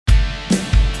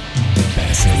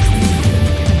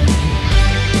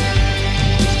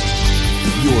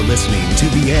listening to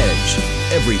The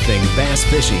Edge, everything bass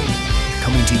fishing,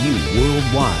 coming to you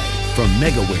worldwide from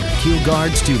MegaWare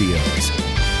Keelguard Studios.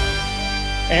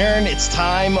 Aaron, it's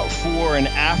time for an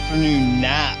afternoon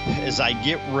nap as I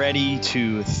get ready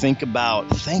to think about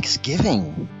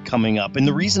Thanksgiving coming up. And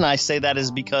the reason I say that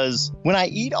is because when I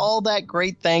eat all that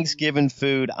great Thanksgiving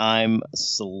food, I'm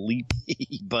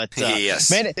sleepy. But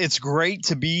yes. Man, it's great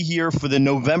to be here for the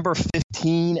November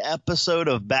 15 episode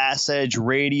of Bass Edge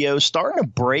Radio, starting to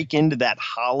break into that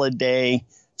holiday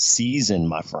season,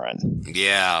 my friend.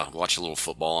 Yeah, watch a little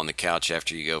football on the couch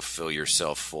after you go fill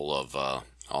yourself full of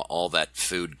all that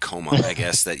food coma, I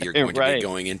guess, that you're going to be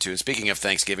going into. And speaking of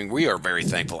Thanksgiving, we are very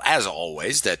thankful, as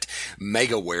always, that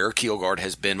MegaWare Keelguard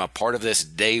has been a part of this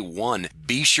day one.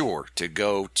 Be sure to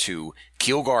go to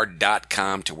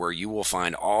Keelguard.com to where you will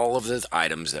find all of the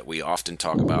items that we often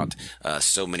talk about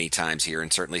so many times here,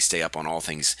 and certainly stay up on all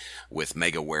things with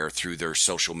MegaWare through their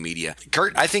social media.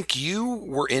 Kurt, I think you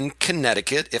were in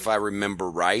Connecticut, if I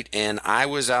remember right, and I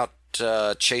was out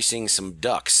chasing some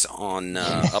ducks on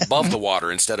above the water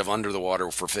instead of under the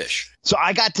water for fish. So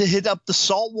I got to hit up the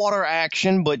saltwater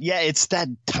action, but yeah, it's that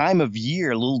time of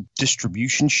year, little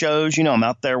distribution shows. You know, I'm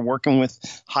out there working with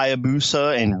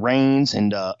Hayabusa and Rains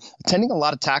and attending a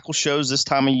lot of tackle shows this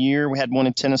time of year. We had one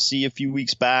in Tennessee a few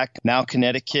weeks back, now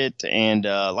Connecticut, and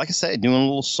like I said, doing a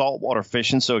little saltwater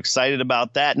fishing. So excited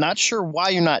about that. Not sure why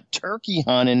you're not turkey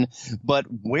hunting, but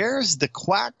where's the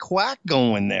quack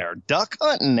going there? Duck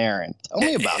hunting, Aaron. Tell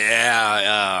me about it.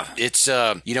 Yeah, it's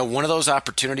one of those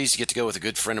opportunities. You get to go with a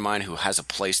good friend of mine who has a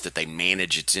place that they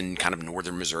manage. It's in kind of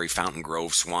northern Missouri, Fountain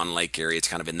Grove, Swan Lake area. It's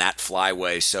kind of in that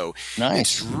flyway. So nice.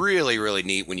 It's really, really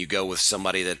neat when you go with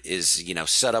somebody that is,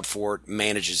 set up for it,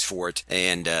 manages for it,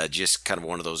 and just kind of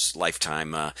one of those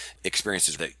lifetime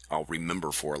experiences that I'll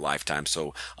remember for a lifetime.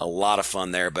 So a lot of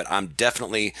fun there, but I'm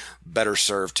definitely better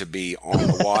served to be on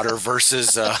the water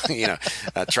versus,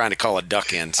 trying to call a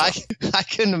duck in. So. I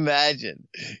couldn't imagine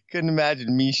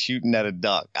me shooting at a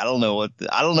duck. I don't know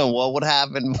what would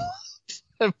happen.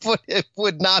 It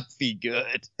would not be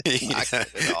good.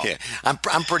 Yeah.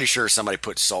 I'm pretty sure somebody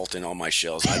put salt in all my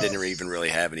shells. I didn't even really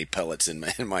have any pellets in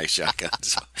my shotgun.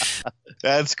 So.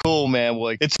 That's cool, man.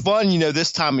 Well, it's fun,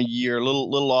 this time of year, a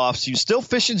little off season. Still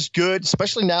fishing's good,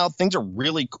 especially now things are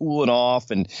really cooling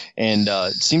off, and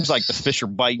it seems like the fish are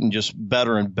biting just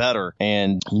better and better.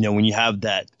 And when you have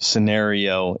that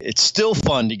scenario, it's still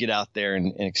fun to get out there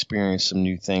and experience some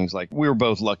new things like we were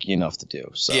both lucky enough to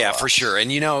do. So yeah, for sure.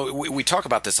 And we talk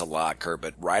about this a lot, Kurt,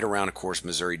 but right around, of course,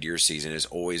 Missouri deer season is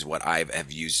always what I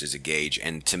have used as a gauge.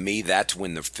 And to me, that's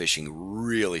when the fishing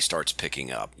really starts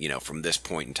picking up, from this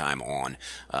point in time on.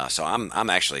 So I'm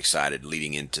actually excited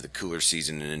leading into the cooler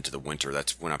season and into the winter.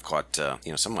 That's when I've caught,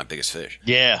 some of my biggest fish.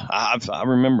 Yeah, I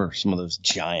remember some of those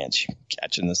giants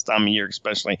catching this time of year,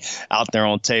 especially out there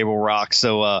on Table Rock.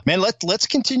 So, man, let's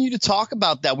continue to talk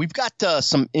about that. We've got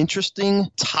some interesting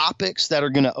topics that are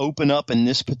going to open up in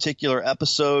this particular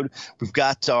episode. We've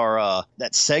got our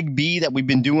that Seg B that we've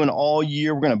been doing all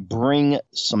year. We're going to bring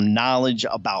some knowledge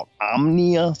about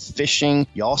Omnia fishing.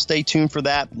 Y'all stay tuned for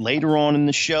that later on in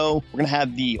the show. We're going to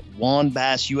have the WAN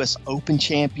Bass U.S. Open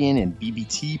champion and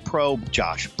BBT pro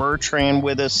Josh Bertrand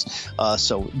with us.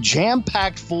 So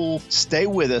jam-packed full. Stay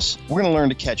with us. We're going to learn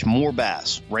to catch more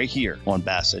bass right here on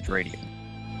Bass Edge Radio.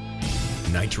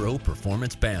 Nitro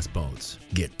Performance Bass Boats.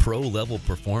 Get pro-level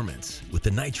performance with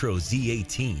the Nitro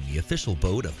Z18, the official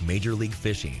boat of Major League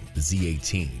Fishing. The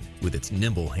Z18, with its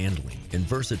nimble handling and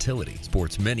versatility,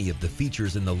 sports many of the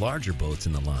features in the larger boats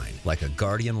in the line, like a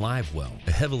Guardian Live Well,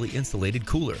 a heavily insulated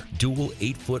cooler, dual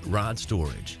 8-foot rod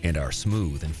storage, and our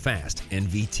smooth and fast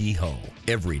NVT hull.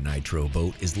 Every Nitro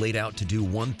boat is laid out to do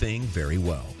one thing very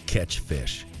well: catch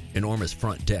fish. Enormous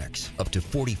front decks, up to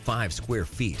 45 square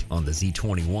feet on the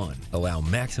Z21, allow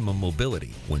maximum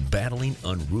mobility when battling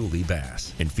unruly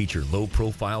bass, and feature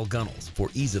low-profile gunnels for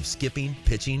ease of skipping,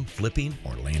 pitching, flipping,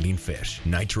 or landing fish.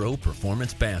 Nitro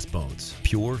Performance Bass Boats,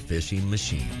 pure fishing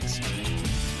machines.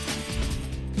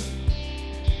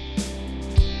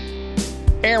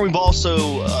 Aaron, we've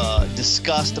also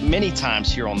discussed many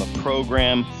times here on the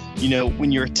program,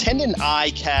 when you're attending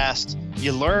ICAST,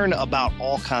 you learn about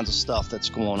all kinds of stuff that's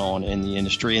going on in the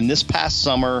industry. And this past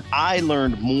summer, I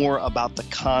learned more about the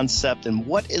concept and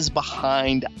what is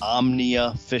behind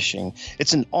Omnia Fishing.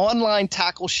 It's an online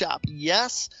tackle shop,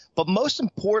 yes, but most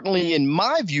importantly, in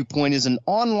my viewpoint, is an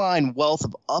online wealth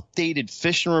of updated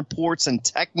fishing reports and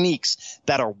techniques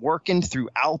that are working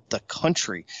throughout the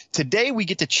country. Today, we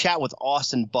get to chat with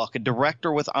Austin Buck, a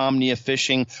director with Omnia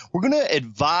Fishing. We're going to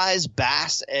advise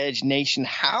Bass Edge Nation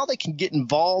how they can get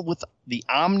involved with the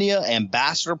Omnia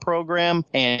Ambassador Program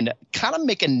and kind of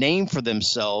make a name for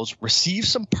themselves, receive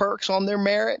some perks on their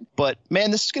merit. But,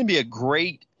 man, this is going to be a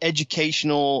great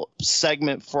educational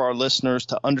segment for our listeners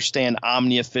to understand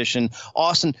Omnia Fishing.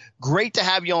 Austin, great to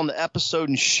have you on the episode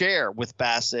and share with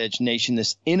Bass Edge Nation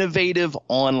this innovative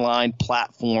online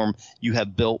platform you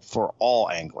have built for all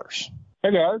anglers.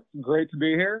 Hey guys, great to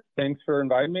be here. Thanks for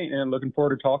inviting me and looking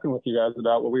forward to talking with you guys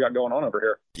about what we got going on over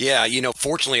here. Yeah,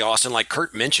 fortunately, Austin, like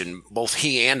Kurt mentioned, both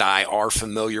he and I are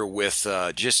familiar with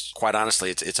just quite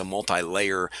honestly, it's a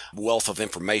multi-layer wealth of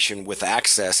information with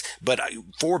access. But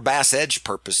for Bass Edge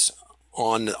purpose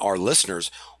on our listeners,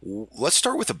 let's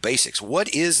start with the basics. What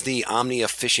is the Omnia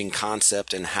Fishing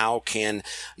concept and how can,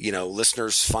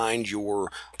 listeners find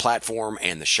your platform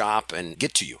and the shop and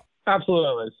get to you?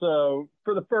 Absolutely. So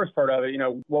for the first part of it,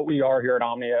 what we are here at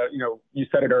Omnia, you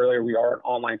said it earlier, we are an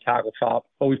online tackle shop,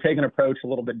 but we've taken an approach a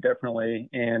little bit differently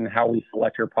in how we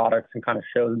select your products and kind of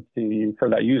show them to you for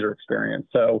that user experience.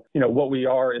 So, what we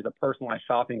are is a personalized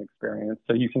shopping experience.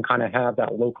 So you can kind of have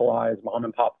that localized mom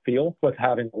and pop feel with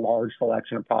having a large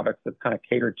selection of products that's kind of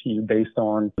catered to you based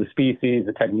on the species,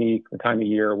 the technique, the time of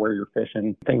year, where you're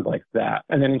fishing, things like that.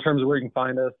 And then in terms of where you can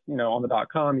find us, on the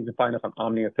 .com, you can find us on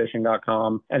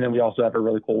omniafishing.com. And then we also have a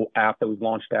really cool app that we've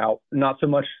launched out, not so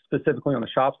much specifically on the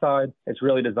shop side. It's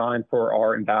really designed for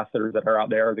our ambassadors that are out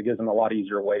there that gives them a lot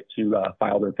easier way to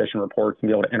file their fishing reports and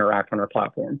be able to interact on our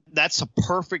platform. That's a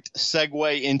perfect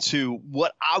segue into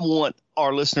what I want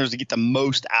our listeners to get the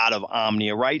most out of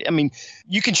Omnia, right? I mean,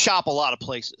 you can shop a lot of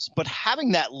places, but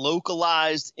having that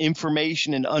localized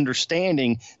information and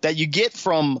understanding that you get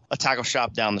from a tackle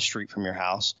shop down the street from your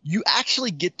house, you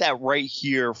actually get that right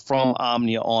here from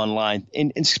Omnia online.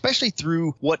 And especially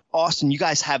through what, Austin, you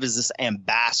guys have is this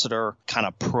ambassador kind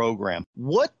of program.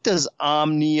 What does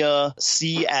Omnia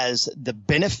see as the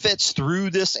benefits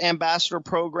through this ambassador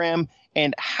program?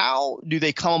 And how do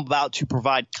they come about to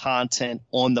provide content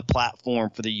on the platform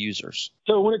for the users?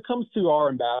 So when it comes to our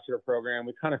ambassador program,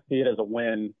 we kind of see it as a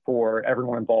win for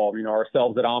everyone involved.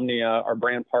 Ourselves at Omnia, our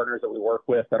brand partners that we work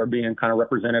with that are being kind of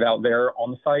represented out there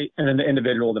on the site, and then the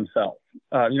individual themselves.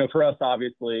 For us,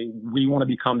 obviously, we want to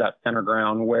become that center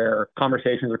ground where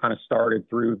conversations are kind of started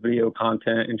through video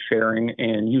content and sharing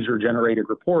and user-generated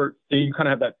reports. So you kind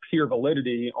of have that peer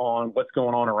validity on what's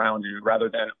going on around you rather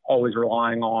than always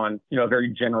relying on, a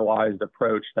very generalized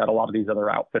approach that a lot of these other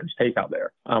outfitters take out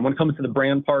there. When it comes to the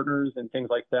brand partners and things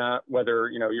like that, whether,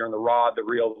 you're in the rod, the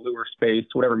reel, the lure space,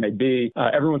 whatever it may be,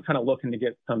 everyone's kind of looking to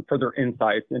get some further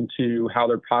insights into how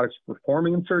their products are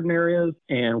performing in certain areas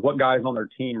and what guys on their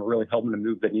team are really helping to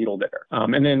move the needle there.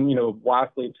 And then,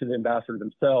 lastly, to the ambassador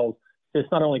themselves, this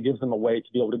not only gives them a way to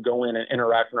be able to go in and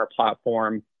interact on our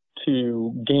platform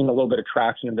to gain a little bit of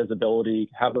traction and visibility,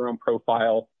 have their own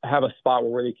profile, have a spot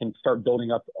where they can start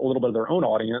building up a little bit of their own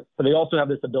audience. But they also have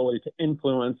this ability to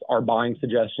influence our buying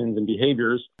suggestions and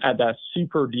behaviors at that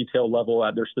super detailed level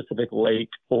at their specific lake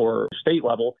or state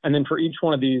level. And then for each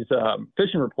one of these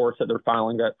fishing reports that they're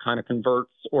filing that kind of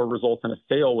converts or results in a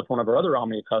sale with one of our other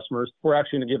Omnia customers, we're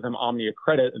actually going to give them Omnia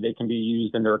credit that they can be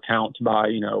used in their account to buy,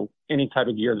 any type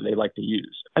of gear that they like to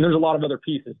use. And there's a lot of other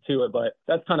pieces to it, but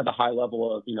that's kind of the high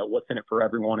level of, what's in it for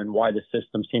everyone and why the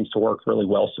system seems to work really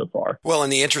well so far. Well,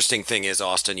 and the interesting thing is,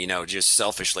 Austin, just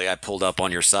selfishly, I pulled up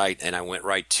on your site and I went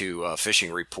right to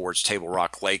fishing reports, Table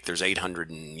Rock Lake. There's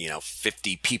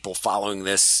 850 people following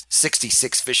this,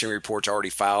 66 fishing reports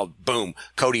already filed. Boom.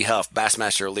 Cody Huff,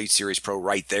 Bassmaster Elite Series Pro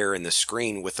right there in the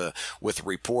screen with a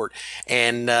report.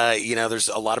 And, there's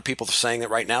a lot of people saying that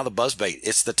right now the buzzbait,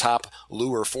 it's the top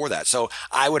lure for that. So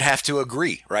I would have to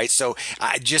agree, right? So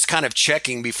I just kind of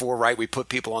checking before, right, we put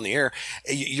people on the air.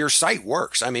 Your site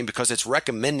works. I mean, because it's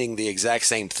recommending the exact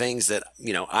same things that,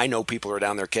 I know people are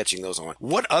down there catching those on.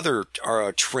 What other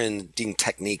trending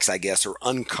techniques, I guess, or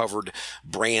uncovered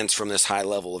brands from this high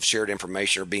level of shared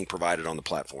information are being provided on the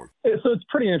platform? So it's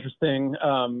pretty interesting.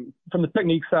 From the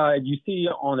technique side, you see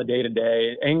on the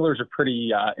day-to-day, anglers are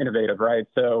pretty innovative, right?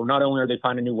 So not only are they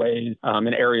finding new ways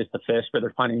in areas to fish, but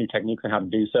they're finding new techniques on how to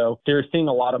do so. So you're seeing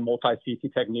a lot of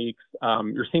multi-CC techniques.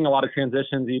 You're seeing a lot of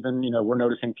transitions. Even, we're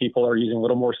noticing people are using a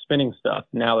little more spinning stuff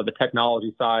now that the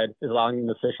technology side is allowing them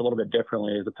to fish a little bit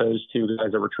differently as opposed to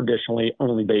guys that were traditionally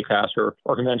only baitcast or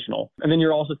conventional. And then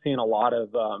you're also seeing a lot of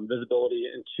visibility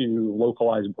into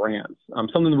localized brands,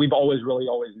 something that we've always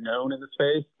known in the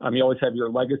space. You always have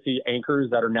your legacy anchors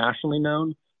that are nationally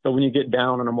known. But when you get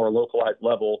down on a more localized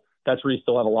level, that's where you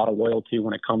still have a lot of loyalty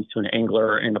when it comes to an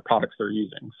angler and the products they're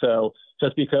using. So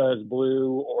just because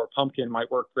blue or pumpkin might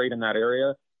work great in that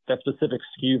area, that specific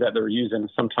SKU that they're using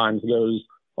sometimes goes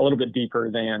a little bit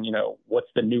deeper than, what's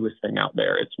the newest thing out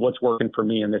there. It's what's working for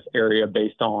me in this area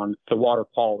based on the water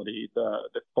quality, the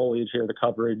foliage here, the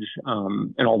coverage,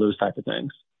 and all those types of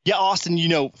things. Yeah, Austin,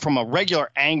 from a regular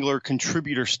angler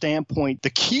contributor standpoint, the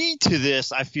key to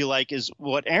this, I feel like, is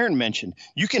what Aaron mentioned.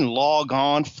 You can log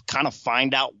on, kind of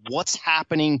find out what's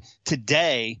happening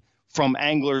today from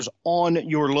anglers on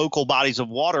your local bodies of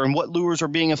water and what lures are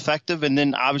being effective. And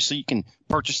then obviously you can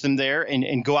purchase them there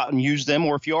and go out and use them.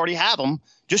 Or if you already have them,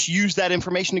 just use that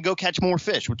information to go catch more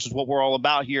fish, which is what we're all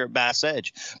about here at Bass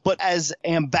Edge. But as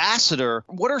ambassador,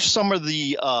 what are some of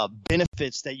the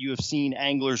benefits that you have seen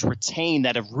anglers retain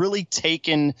that have really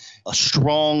taken a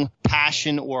strong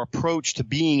passion or approach to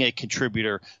being a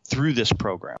contributor through this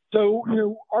program? So,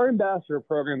 our ambassador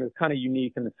program is kind of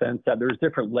unique in the sense that there's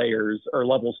different layers or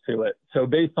levels to it. So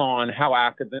based on how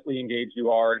actively engaged you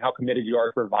are and how committed you are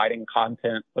to providing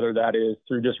content, whether that is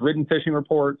through just written fishing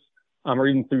reports, or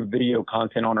even through video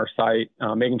content on our site,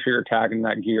 making sure you're tagging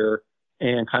that gear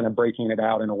and kind of breaking it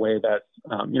out in a way that's,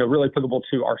 really applicable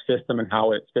to our system and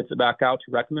how it spits it back out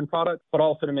to recommend products, but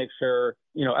also to make sure,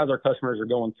 as our customers are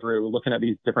going through looking at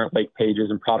these different lake pages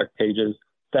and product pages,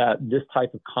 that this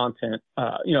type of content,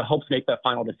 helps make that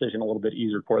final decision a little bit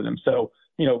easier for them. So,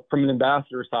 from an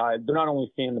ambassador side, they're not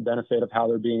only seeing the benefit of how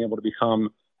they're being able to become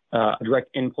a direct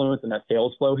influence in that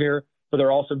sales flow here, but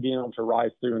they're also being able to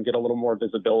rise through and get a little more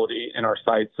visibility in our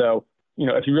site. So,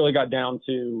 if you really got down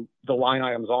to the line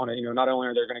items on it, not only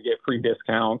are they going to get free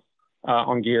discounts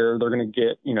on gear, they're going to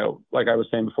get, like I was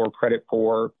saying before, credit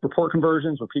for report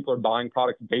conversions where people are buying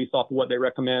products based off of what they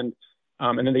recommend.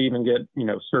 And then they even get,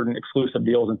 certain exclusive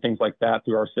deals and things like that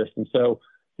through our system. So,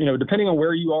 depending on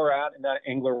where you are at in that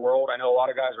angler world, I know a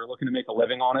lot of guys are looking to make a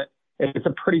living on it. It's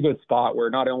a pretty good spot where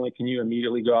not only can you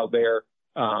immediately go out there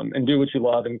and do what you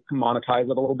love and monetize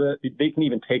it a little bit, they can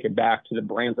even take it back to the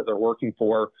brands that they're working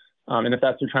for. And if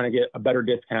that's they're trying to get a better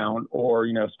discount or,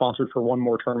 sponsored for one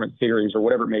more tournament series or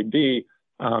whatever it may be,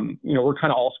 we're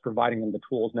kind of also providing them the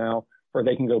tools now where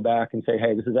they can go back and say,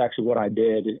 hey, this is actually what I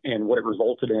did and what it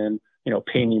resulted in,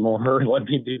 pay me more and let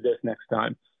me do this next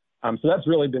time. So that's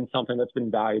really been something that's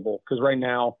been valuable because right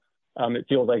now it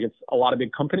feels like it's a lot of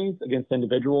big companies against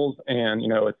individuals. And,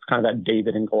 it's kind of that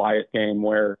David and Goliath game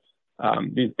where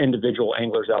these individual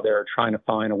anglers out there are trying to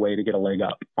find a way to get a leg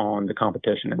up on the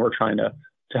competition. And we're trying to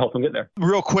help them get there.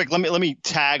 Real quick, let me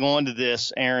tag on to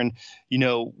this, Aaron.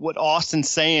 What Austin's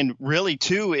saying really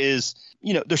too is,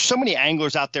 there's so many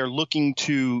anglers out there looking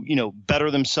to, better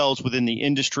themselves within the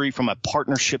industry from a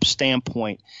partnership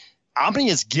standpoint.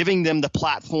 Omnia is giving them the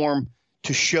platform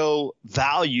to show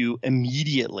value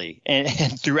immediately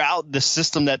and throughout the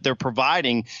system that they're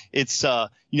providing. It's,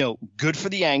 good for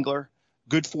the angler,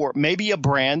 good for maybe a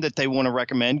brand that they want to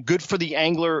recommend, good for the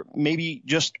angler, maybe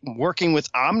just working with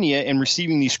Omnia and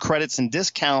receiving these credits and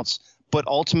discounts. But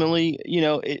ultimately,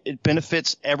 it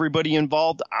benefits everybody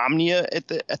involved. Omnia at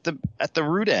the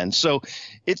root end. So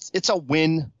it's a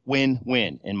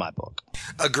win-win-win in my book.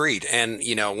 Agreed. And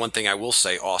one thing I will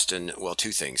say, Austin. Well,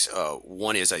 two things.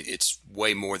 One is it's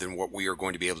way more than what we are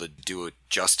going to be able to do it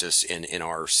justice in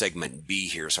our segment B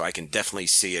here. So I can definitely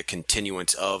see a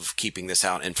continuance of keeping this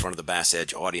out in front of the Bass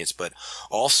Edge audience. But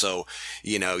also,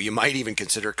 you might even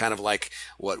consider kind of like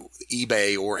what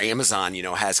eBay or Amazon,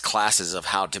 has classes of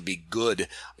how to be good,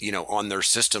 on their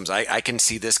systems. I can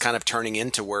see this kind of turning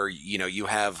into where, you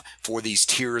have for these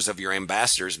tiers of your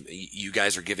ambassadors, you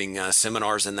guys are giving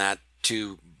seminars in that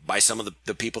to by some of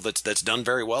the people that's done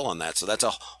very well on that. So that's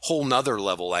a whole nother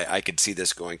level I could see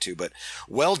this going to. But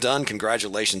well done.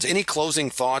 Congratulations. Any closing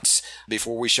thoughts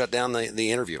before we shut down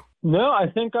the interview? No, I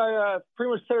think I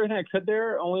pretty much said everything I could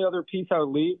there. Only other piece I would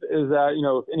leave is that,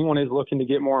 if anyone is looking to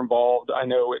get more involved, I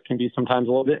know it can be sometimes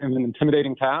a little bit of an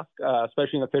intimidating task,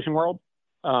 especially in the fishing world.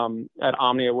 At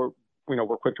Omnia, we're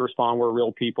quick to respond. We're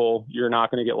real people. You're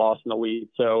not going to get lost in the weeds.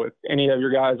 So if any of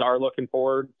your guys are looking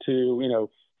forward to,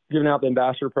 giving out the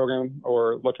ambassador program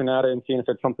or looking at it and seeing if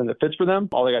it's something that fits for them,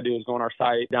 all they got to do is go on our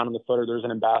site. Down in the footer, there's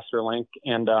an ambassador link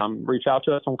and reach out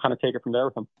to us and we'll kind of take it from there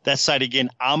with them. That site again,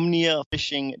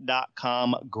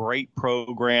 omniafishing.com. Great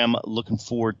program. Looking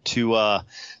forward to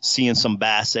seeing some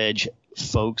Bass Edge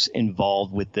folks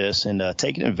involved with this and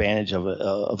taking advantage of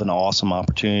an awesome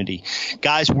opportunity.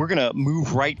 Guys, we're going to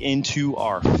move right into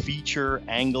our feature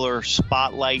angler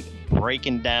spotlight,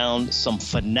 breaking down some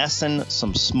finessing,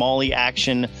 some smallie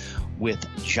action with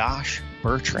Josh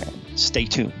Bertrand. Stay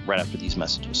tuned right after these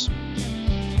messages.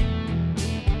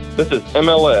 This is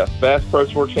MLF Bass Pro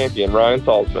Tour champion Ryan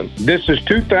Salzman. This is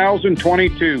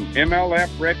 2022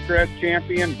 MLF Red Crest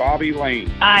champion Bobby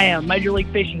Lane. I am Major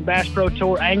League Fishing Bass Pro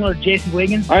Tour angler Jesse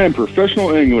Wiggins. I am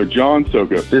professional angler John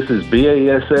Soka. This is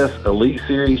BASF Elite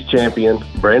Series champion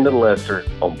Brandon Lester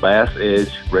on Bass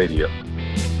Edge Radio.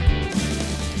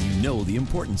 You know the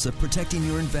importance of protecting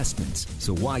your investments,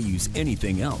 so why use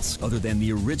anything else other than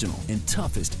the original and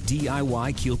toughest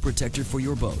DIY keel protector for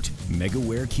your boat?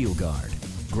 MegaWare Keel Guard.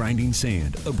 Grinding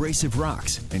sand, abrasive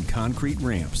rocks, and concrete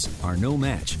ramps are no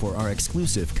match for our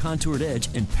exclusive contoured edge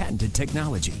and patented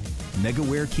technology.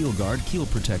 MegaWare Keel Guard keel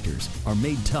protectors are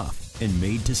made tough and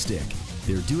made to stick.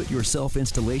 Their do-it-yourself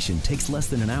installation takes less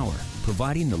than an hour,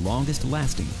 providing the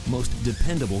longest-lasting, most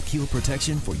dependable keel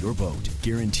protection for your boat,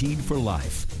 guaranteed for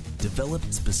life.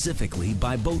 Developed specifically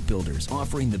by boat builders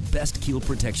offering the best keel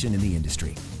protection in the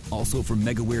industry. Also from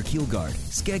MegaWare Keel Guard,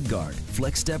 Skeg Guard,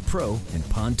 Flex Step Pro, and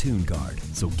Pontoon Guard.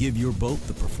 So give your boat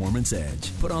the performance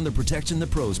edge. Put on the protection the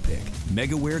pros pick.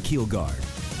 MegaWare Keel Guard.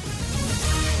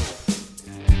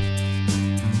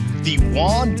 The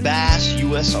WAN Bass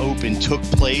U.S. Open took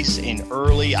place in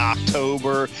early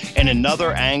October, and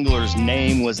another angler's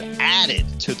name was added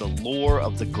to the lore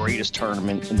of the greatest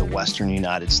tournament in the Western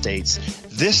United States.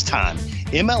 This time,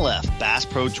 MLF Bass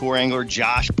Pro Tour angler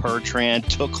Josh Pertran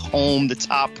took home the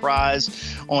top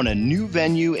prize on a new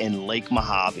venue in Lake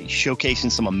Mojave,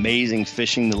 showcasing some amazing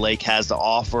fishing the lake has to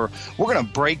offer. We're going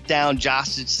to break down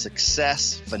Josh's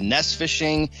success, finesse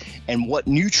fishing, and what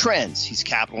new trends he's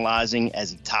capitalizing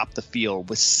as he topped the field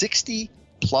with 60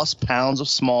 plus pounds of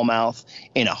smallmouth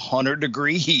in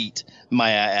 100-degree heat,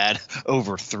 might I add,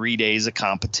 over 3 days of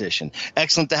competition.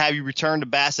 Excellent to have you return to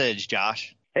Bass Edge,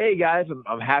 Josh. Hey guys,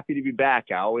 I'm happy to be back.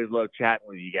 I always love chatting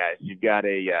with you guys. You've got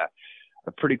a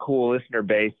pretty cool listener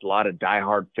base, a lot of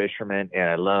diehard fishermen, and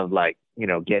I love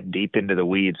getting deep into the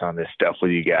weeds on this stuff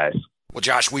with you guys. Well,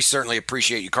 Josh, we certainly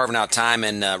appreciate you carving out time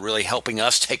and really helping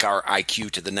us take our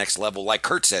IQ to the next level. Like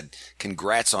Kurt said,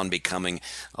 congrats on becoming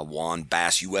a WAN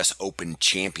Bass U.S. Open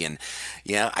champion.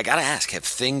 Yeah, I got to ask, have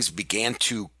things began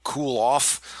to cool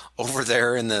off over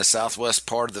there in the southwest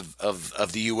part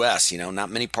of the U.S.? Not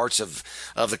many parts of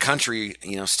the country,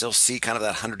 still see kind of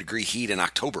that 100-degree heat in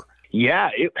October. Yeah,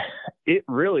 it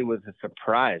really was a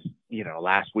surprise,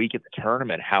 last week at the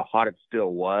tournament, how hot it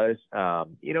still was.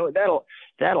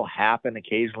 That'll happen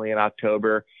occasionally in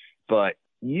October, but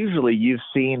usually you've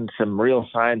seen some real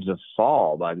signs of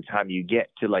fall by the time you get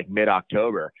to like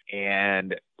mid-October.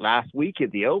 And last week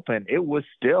at the Open, it was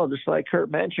still, just like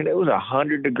Kurt mentioned, it was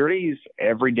 100 degrees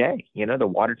every day. The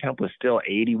water temp was still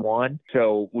 81.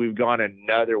 So we've gone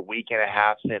another week and a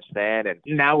half since then. And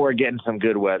now we're getting some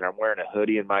good weather. I'm wearing a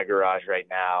hoodie in my garage right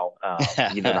now.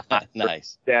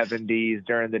 Nice. 70s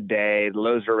during the day. The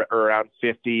lows are around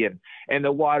 50 and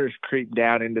the water's creeped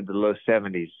down into the low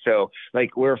 70s. So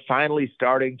we're finally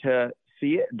starting to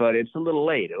see it, but it's a little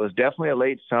late. It was definitely a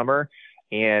late summer.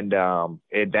 And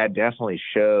that definitely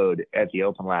showed at the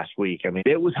Open last week. I mean,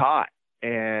 it was hot,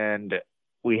 and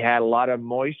we had a lot of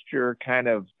moisture.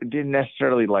 It didn't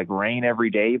necessarily rain every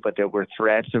day, but there were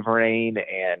threats of rain,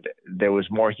 and there was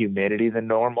more humidity than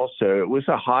normal. So it was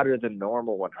a hotter than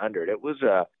normal 100. It was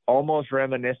almost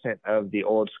reminiscent of the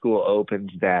old school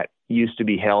Opens that used to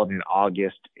be held in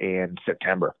August and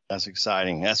September. That's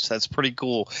exciting. That's pretty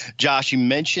cool. Josh, you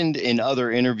mentioned in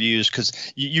other interviews,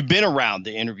 because you've been around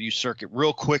the interview circuit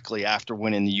real quickly after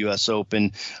winning the U.S.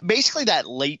 Open, basically that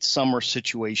late summer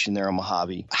situation there in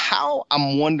Mojave. How,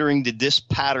 I'm wondering, did this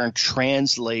pattern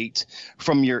translate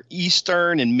from your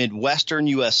Eastern and Midwestern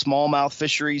U.S. smallmouth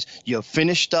fisheries? You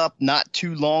finished up not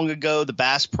too long ago the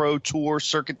Bass Pro Tour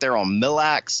circuit there on Mille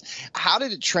Lacs. How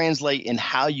did it translate in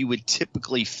how you would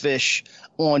typically fish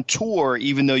on tour,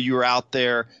 even though you were out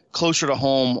there closer to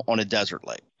home on a desert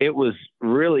lake? It was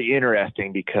really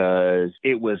interesting because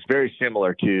it was very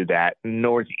similar to that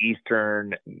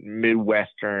northeastern,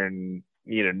 midwestern,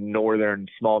 northern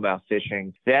smallmouth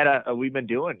fishing that we've been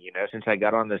doing, since I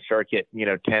got on the circuit,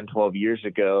 10, 12 years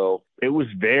ago. It was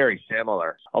very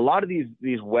similar. A lot of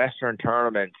these western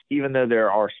tournaments, even though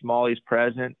there are smallies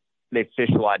present, they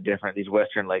fish a lot different. These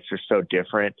western lakes are so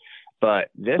different. But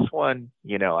this one,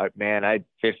 I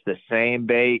fished the same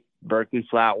bait, Berkeley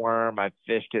flatworm. I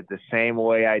fished it the same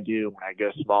way I do when I go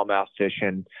smallmouth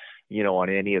fishing, on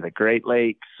any of the Great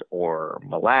Lakes or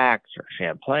Mille Lacs or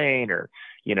Champlain or,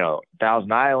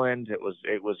 Thousand Islands. It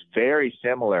was very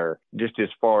similar just as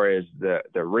far as the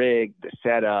rig, the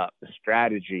setup, the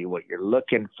strategy, what you're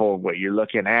looking for, what you're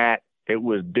looking at. It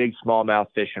was big smallmouth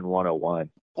fishing 101.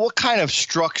 What kind of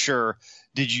structure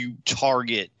did you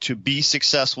target to be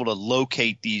successful to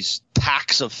locate these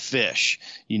packs of fish,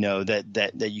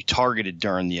 that you targeted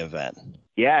during the event?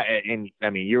 Yeah, and I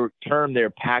mean, your term there,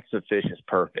 packs of fish, is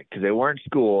perfect because they weren't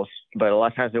schools, but a lot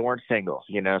of times they weren't singles.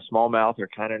 Smallmouth are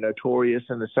kind of notorious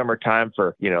in the summertime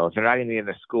for, if they're not going to be in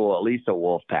the school, at least a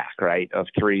wolf pack, right, of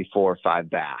 3, 4, 5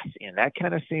 bass. And that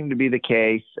kind of seemed to be the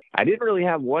case. I didn't really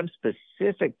have one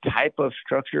specific type of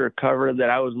structure or cover that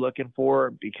I was looking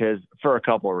for for a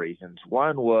couple of reasons.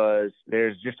 One was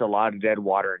there's just a lot of dead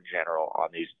water in general on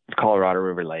these Colorado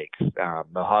River lakes.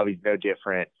 Mojave's no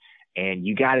different. And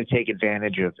you got to take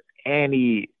advantage of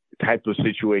any type of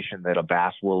situation that a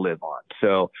bass will live on.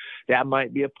 So that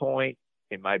might be a point.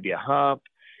 It might be a hump.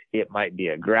 It might be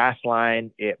a grass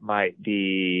line. It might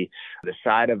be the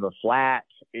side of a flat.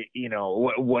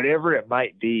 Whatever it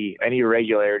might be, any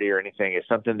irregularity or anything is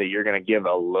something that you're going to give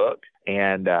a look.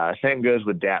 And same goes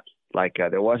with depth.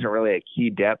 There wasn't really a key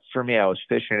depth for me. I was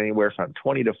fishing anywhere from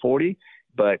 20 to 40.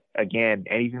 But again,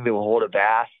 anything that will hold a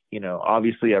bass,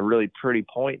 obviously a really pretty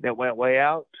point that went way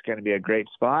out, it's going to be a great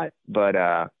spot. But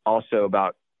also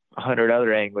about 100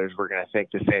 other anglers were going to think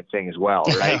the same thing as well,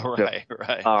 right?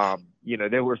 Right.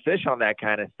 There were fish on that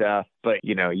kind of stuff, but,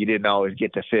 you didn't always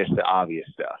get to fish the obvious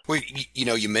stuff. Well,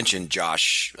 you mentioned,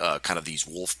 Josh, kind of these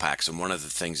wolf packs. And one of the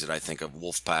things that I think of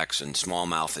wolf packs and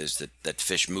smallmouth is that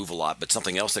fish move a lot. But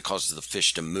something else that causes the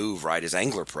fish to move, right, is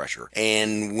angler pressure.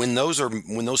 And when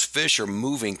those fish are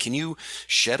moving, can you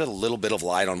shed a little bit of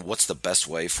light on what's the best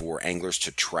way for anglers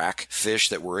to track fish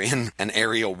that were in an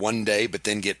area one day but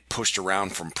then get pushed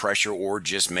around from pressure, or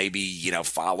just maybe,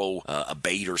 follow a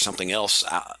bait or something else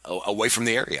away from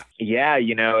the area? Yeah,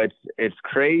 it's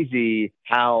crazy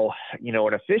how,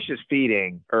 when a fish is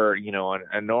feeding or, in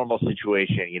a normal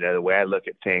situation, the way I look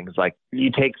at things, like you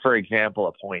take, for example,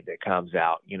 a point that comes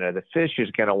out, the fish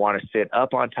is going to want to sit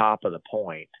up on top of the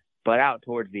point, but out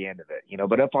towards the end of it,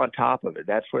 but up on top of it,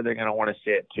 that's where they're going to want to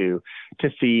sit to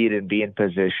feed and be in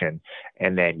position.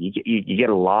 And then you get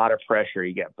a lot of pressure.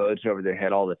 You get boats over their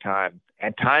head all the time.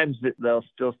 At times they'll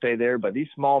still stay there, but these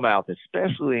smallmouth,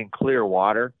 especially in clear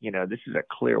water, this is a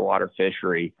clear water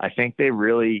fishery. I think they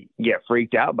really get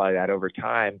freaked out by that over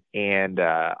time. And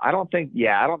I don't think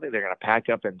they're going to pack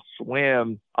up and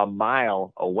swim a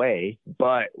mile away.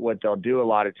 But what they'll do a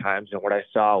lot of times, and what I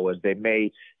saw was they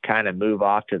may kind of move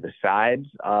off to the sides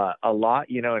a lot,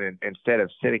 and instead of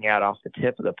sitting out off the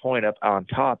tip of the point up on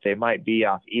top, they might be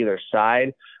off either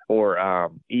side,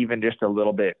 or even just a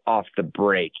little bit off the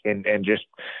break, and just,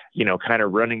 kind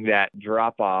of running that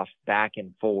drop off back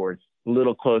and forth a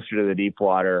little closer to the deep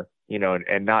water,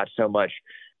 and not so much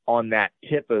on that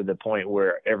tip of the point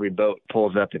where every boat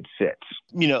pulls up and sits.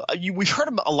 We've heard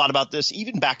a lot about this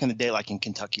even back in the day, like in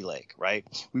Kentucky Lake, right?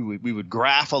 We would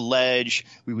graph a ledge.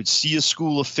 We would see a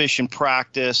school of fish in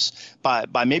practice. By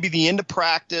maybe the end of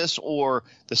practice or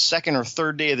the second or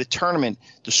third day of the tournament,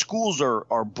 the schools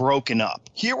are broken up.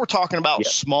 Here we're talking about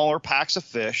smaller packs of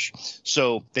fish,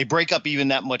 so they break up even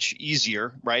that much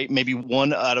easier, right? Maybe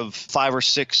 1 out of 5 or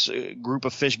 6 group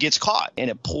of fish gets caught, and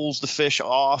it pulls the fish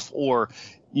off, or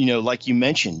like you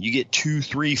mentioned, you get 2,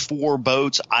 3, 4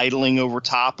 boats idling over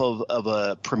top of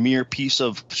a premier piece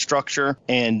of structure,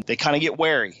 and they kind of get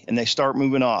wary and they start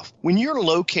moving off. When you're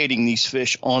locating these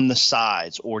fish on the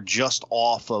sides or just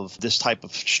off of this type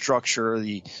of structure,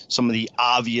 some of the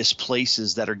obvious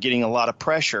places that are getting a lot of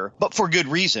pressure, but for good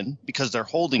reason, because they're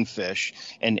holding fish,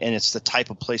 and it's the type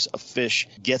of place a fish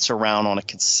gets around on a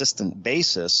consistent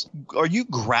basis, are you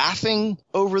graphing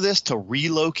over this to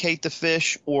relocate the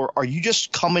fish, or are you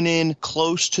just coming in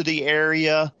close to the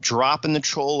area, dropping the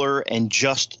troller, and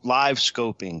just live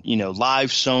scoping,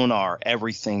 live sonar,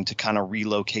 everything to kind of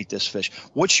relocate this fish?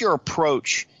 What's your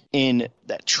approach in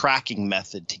that tracking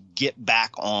method to get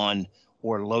back on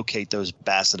or locate those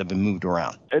bass that have been moved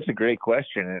around? That's a great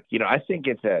question. I think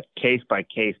it's a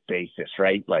case-by-case basis,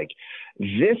 right? Like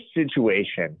this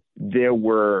situation, there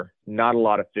were not a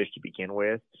lot of fish to begin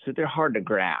with, so they're hard to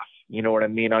graph. You know what I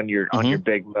mean? On your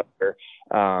big motor.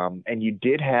 And you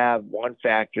did have one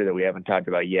factor that we haven't talked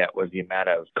about yet, was the amount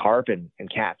of carp and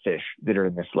catfish that are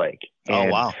in this lake.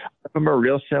 And wow. Some of them are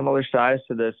real similar size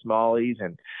to the smallies.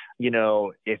 And,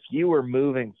 if you were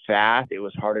moving fast, it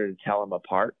was harder to tell them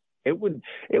apart. It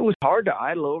was hard to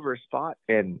idle over a spot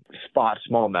and spot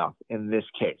smallmouth in this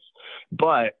case.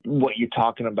 But what you're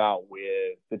talking about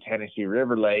with the Tennessee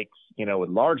River lakes, with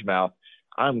largemouth,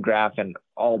 I'm graphing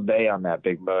all day on that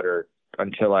big motor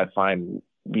until I find,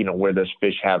 where those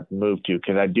fish have moved to,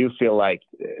 because I do feel like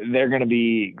they're going to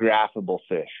be graphable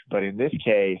fish. But in this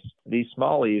case, these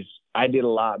smallies, I did a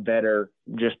lot better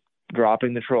just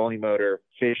dropping the trolling motor,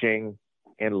 fishing,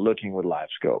 and looking with live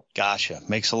scope. Gotcha.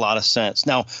 Makes a lot of sense.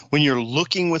 Now, when you're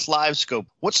looking with live scope,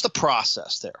 what's the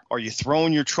process there? Are you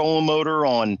throwing your trolling motor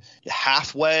on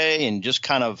halfway and just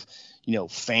kind of,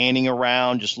 fanning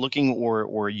around, just looking, or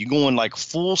are you going like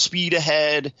full speed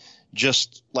ahead,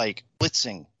 just like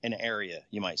blitzing an area,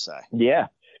 you might say? Yeah.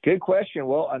 Good question.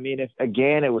 Well, I mean, it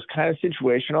was kind of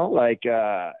situational,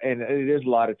 and it is a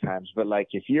lot of times, but like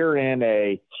if you're in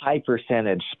a high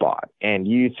percentage spot and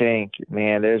you think,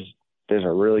 man, there's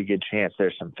a really good chance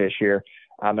there's some fish here,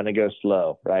 I'm going to go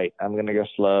slow, right? I'm going to go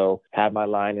slow, have my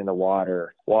line in the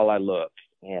water while I look,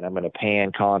 and I'm going to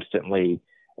pan constantly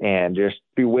and just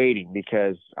be waiting,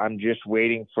 because I'm just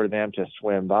waiting for them to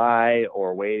swim by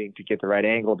or waiting to get the right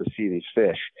angle to see these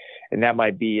fish. And that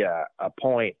might be a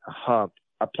point, a hump,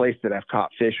 a place that I've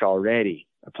caught fish already,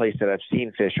 a place that I've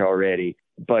seen fish already.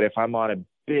 But if I'm on a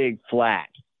big flat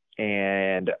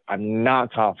and I'm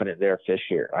not confident there are fish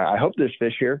here, I hope there's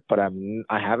fish here, but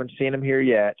I haven't seen them here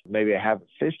yet. Maybe I haven't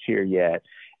fished here yet.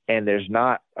 And there's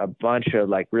not a bunch of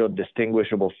like real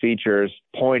distinguishable features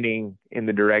pointing in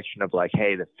the direction of like,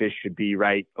 hey, the fish should be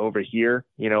right over here.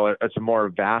 It's a more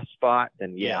vast spot.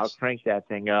 Then yes. I'll crank that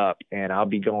thing up and I'll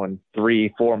be going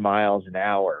 3-4 miles an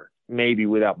hour, maybe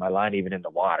without my line even in the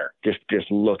water,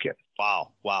 just looking.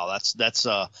 Wow.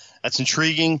 That's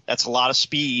intriguing. That's a lot of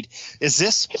speed. Is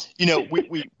this,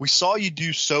 we saw you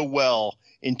do so well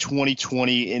in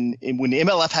 2020 and when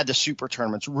MLF had the super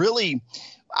tournaments. Really,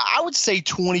 I would say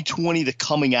 2020, the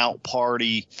coming out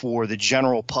party for the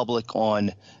general public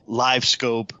on live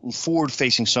scope, forward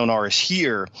facing sonar is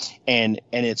here, and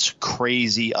it's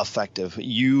crazy effective.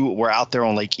 You were out there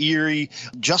on Lake Erie.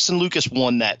 Justin Lucas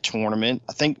won that tournament.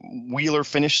 I think Wheeler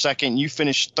finished second. You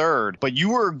finished third, but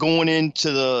you were going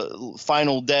into the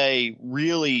final day,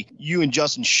 really, you and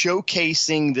Justin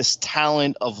showcasing this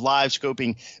talent of live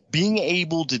scoping, being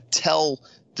able to tell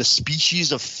the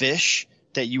species of fish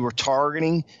that you were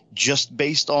targeting just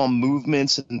based on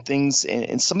movements and things,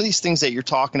 and some of these things that you're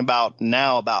talking about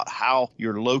now about how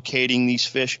you're locating these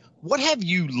fish. What have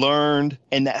you learned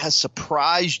and that has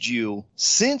surprised you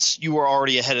since you were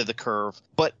already ahead of the curve,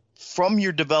 but from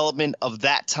your development of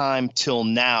that time till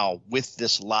now with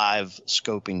this live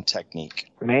scoping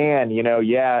technique? Man,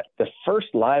 the first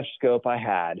live scope I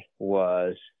had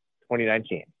was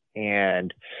 2019.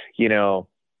 And,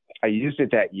 I used it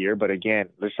that year, but again,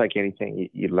 just like anything,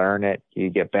 you learn it,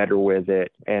 you get better with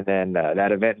it. And then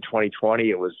that event in 2020,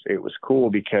 it was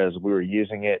cool because we were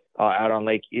using it out on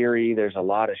Lake Erie. There's a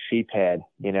lot of sheephead,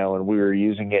 and we were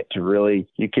using it to really,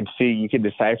 you could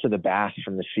decipher the bass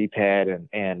from the sheephead.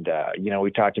 And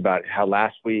we talked about how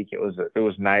last week it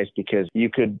was nice because you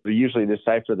could usually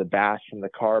decipher the bass from the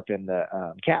carp and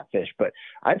the catfish. But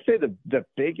I'd say the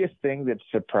biggest thing that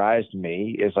surprised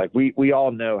me is like, we all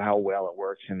know how well it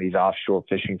works in these offshore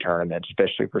fishing tournaments,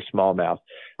 especially for smallmouth.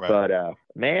 Right. But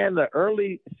man, the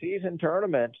early season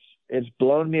tournaments, it's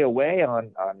blown me away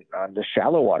on the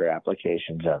shallow water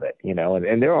applications of it,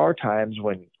 and there are times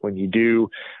when you do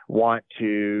want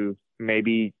to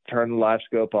maybe turn the live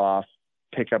scope off,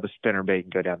 pick up a spinnerbait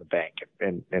and go down the bank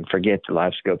and forget the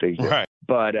live scope exists. Right.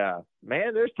 But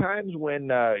man, there's times when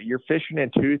you're fishing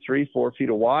in 2, 3, 4 feet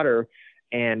of water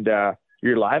and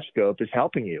your live scope is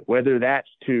helping you, whether that's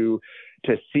to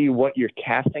see what you're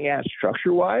casting at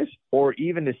structure-wise or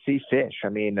even to see fish. I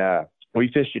mean,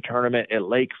 we fished a tournament at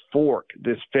Lake Fork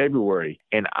this February,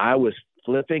 and I was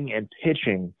flipping and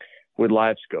pitching with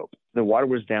live scope. The water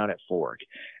was down at Fork.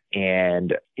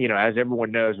 And, as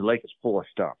everyone knows, the lake is full of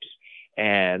stumps.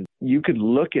 And you could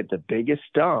look at the biggest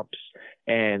stumps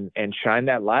and shine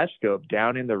that live scope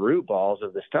down in the root balls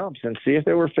of the stumps and see if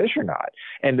there were fish or not.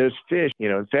 And those fish,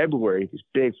 in February, these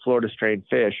big Florida strain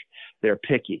fish, they're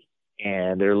picky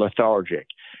and they're lethargic.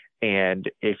 And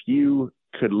if you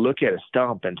could look at a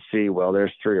stump and see, well,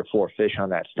 there's 3 or 4 fish on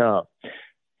that stump,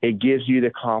 it gives you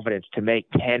the confidence to make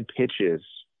 10 pitches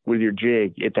with your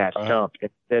jig at that stump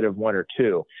instead of 1 or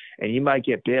 2. And you might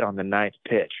get bit on the 9th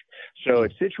pitch. So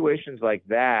it's situations like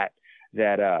that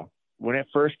when it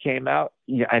first came out,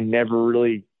 I never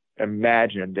really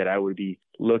imagined that I would be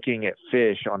looking at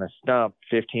fish on a stump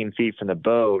 15 feet from the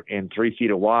boat in 3 feet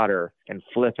of water and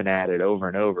flipping at it over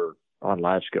and over on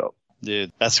live scope.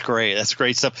 Dude, that's great. That's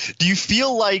great stuff. Do you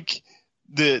feel like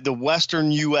the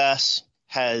Western U.S.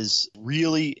 has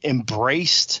really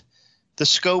embraced the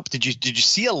scope? Did you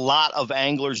see a lot of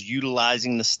anglers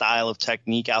utilizing the style of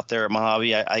technique out there at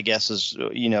Mojave? I guess is,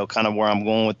 kind of where I'm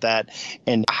going with that.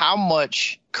 And how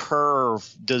much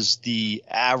curve does the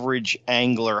average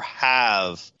angler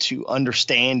have to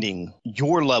understanding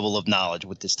your level of knowledge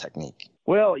with this technique?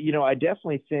 Well, I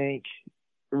definitely think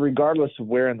regardless of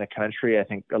where in the country, I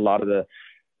think a lot of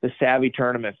the savvy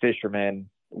tournament fishermen,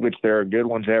 which there are good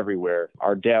ones everywhere,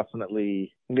 are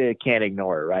definitely, they can't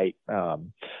ignore it, right?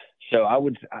 So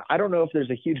I don't know if there's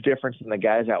a huge difference in the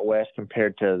guys out west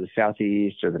compared to the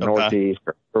Southeast or the Northeast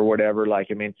or whatever. Like,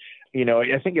 I mean, you know,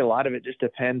 I think a lot of it just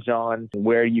depends on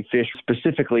where you fish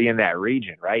specifically in that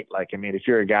region, right? Like, I mean, if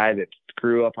you're a guy that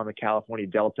grew up on the California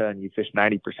Delta and you fish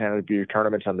 90% of your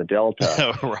tournaments on the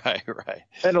Delta. Right.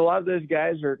 And a lot of those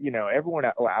guys are, you know, everyone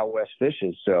out west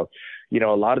fishes. So, you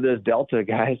know, a lot of those Delta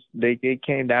guys, they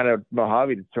came down to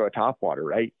Mojave to throw a topwater,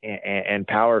 right? And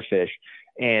power fish.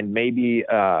 And maybe,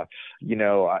 you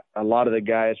know, a lot of the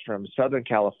guys from Southern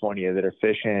California that are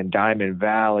fishing in Diamond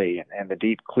Valley and the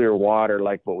deep clear water,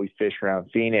 like what we fish around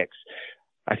Phoenix,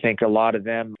 I think a lot of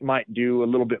them might do a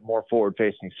little bit more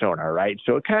forward-facing sonar, right?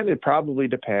 So it kind of probably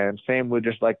depends. Same with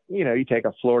just like, you know, you take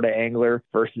a Florida angler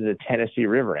versus a Tennessee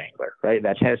River angler, right?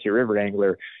 That Tennessee River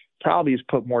angler probably has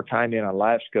put more time in on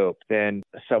live scope than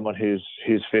someone who's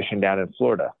fishing down in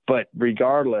Florida. But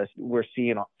regardless, we're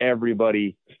seeing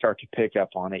everybody start to pick up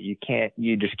on it. You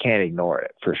just can't ignore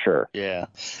it, for sure. Yeah,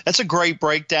 that's a great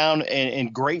breakdown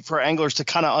and great for anglers to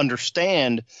kind of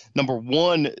understand, number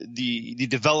one, the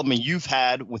development you've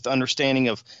had with understanding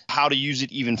of how to use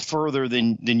it even further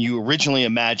than you originally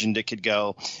imagined it could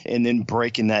go, and then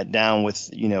breaking that down with,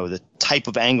 you know, the type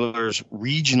of anglers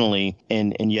regionally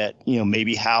and yet, you know,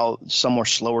 maybe how some are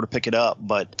slower to pick it up.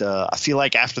 But I feel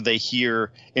like after they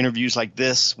hear interviews like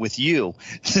this with you,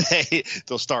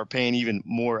 they'll start paying even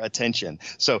more attention.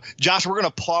 So, Josh, we're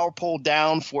going to power pole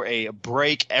down for a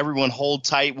break. Everyone hold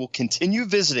tight. We'll continue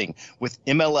visiting with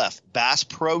MLF Bass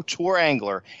Pro Tour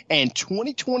angler and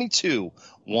 2022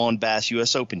 WON Bass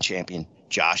U.S. Open champion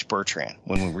Josh Bertrand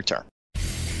when we return.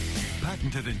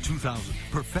 Patented in 2000,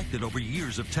 perfected over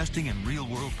years of testing and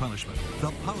real-world punishment,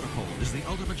 the Power Pole is the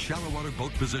ultimate shallow water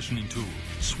boat positioning tool.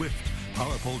 Swift,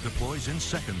 Power Pole deploys in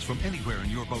seconds from anywhere in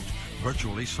your boat.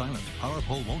 Virtually silent, Power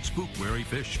Pole won't spook wary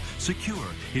fish. Secure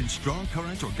in strong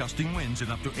current or gusting winds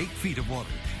in up to 8 feet of water.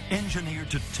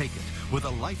 Engineered to take it with a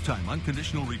lifetime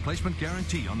unconditional replacement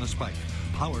guarantee on the spike.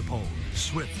 Power Pole,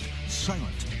 swift,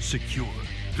 silent, secure.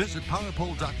 Visit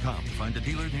powerpole.com to find a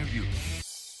dealer near you.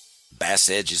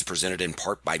 Bass Edge is presented in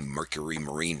part by Mercury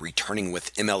Marine, returning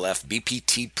with MLF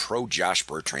BPT Pro Josh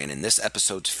Bertrand in this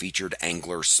episode's featured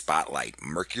angler spotlight.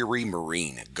 Mercury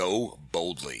Marine, go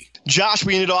boldly. Josh,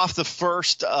 we ended off the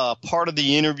first part of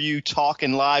the interview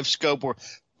talking live scope, or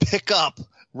pick up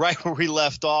right where we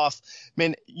left off.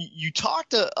 Man, you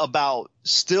talked about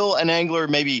still an angler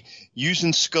maybe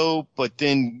using scope, but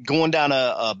then going down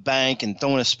a bank and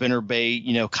throwing a spinner bait,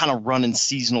 you know, kind of running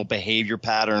seasonal behavior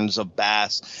patterns of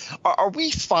bass. Are we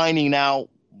finding out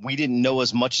we didn't know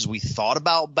as much as we thought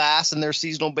about bass and their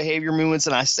seasonal behavior movements?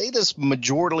 And I say this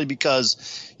majorly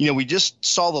because, you know, we just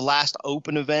saw the last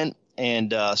open event,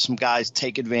 and some guys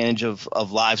take advantage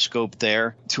of live scope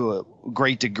there to a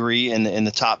great degree in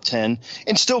the top 10.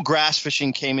 And still grass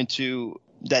fishing came into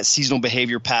that seasonal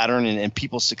behavior pattern and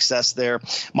people's success there.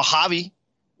 Mojave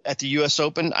at the U.S.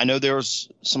 Open, I know there was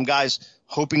some guys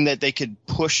hoping that they could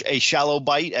push a shallow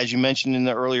bite, as you mentioned in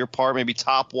the earlier part, maybe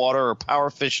top water or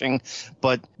power fishing.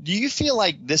 But do you feel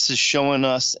like this is showing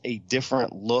us a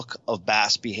different look of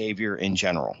bass behavior in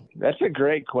general? That's a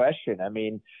great question. I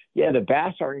mean, yeah, the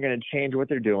bass aren't going to change what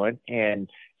they're doing, and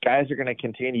guys are going to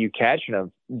continue catching them,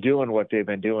 doing what they've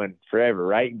been doing forever,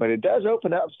 right? But it does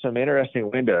open up some interesting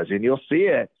windows, and you'll see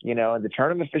it, you know, in the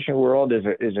tournament fishing world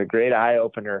is a great eye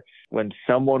opener when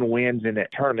someone wins in a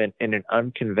tournament in an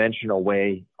unconventional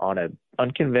way on an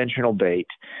unconventional bait.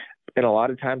 And a lot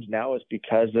of times now it's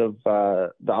because of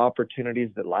the opportunities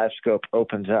that live scope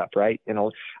opens up, right? You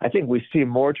know, I think we see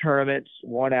more tournaments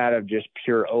won out of just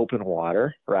pure open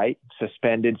water, right?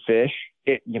 Suspended fish.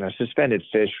 Suspended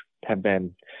fish have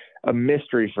been a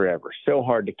mystery forever. So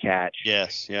hard to catch.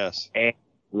 Yes. And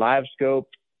live scope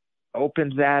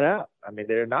opens that up. I mean,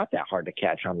 they're not that hard to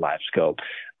catch on live scope.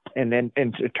 And then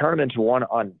in tournaments won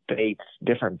on baits,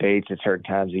 different baits at certain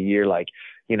times of year, like,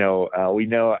 you know, we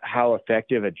know how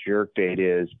effective a jerk bait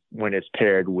is when it's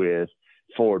paired with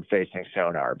forward-facing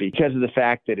sonar. Because of the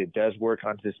fact that it does work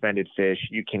on suspended fish,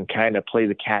 you can kind of play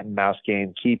the cat and mouse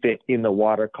game, keep it in the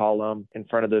water column in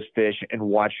front of those fish and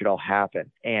watch it all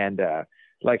happen. And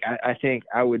I think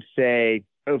I would say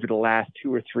over the last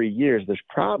 2 or 3 years, there's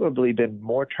probably been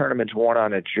more tournaments won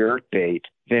on a jerk bait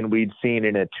than we'd seen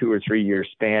in a 2 or 3 year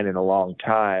span in a long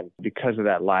time because of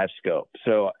that live scope.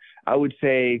 So I would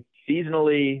say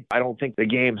seasonally, I don't think the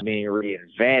game's being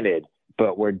reinvented,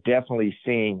 but we're definitely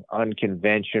seeing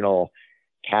unconventional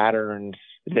patterns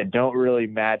that don't really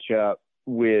match up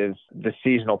with the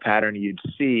seasonal pattern you'd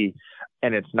see.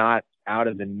 And it's not out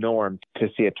of the norm to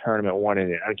see a tournament won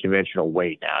in an unconventional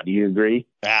weight now. Do you agree?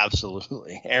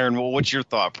 Absolutely. Aaron, well, what's your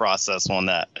thought process on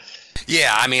that?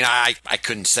 Yeah, I mean, I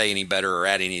couldn't say any better or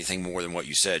add anything more than what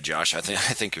you said, Josh. I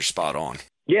think you're spot on.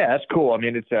 Yeah, that's cool. I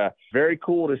mean, it's very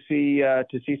cool to see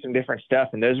some different stuff.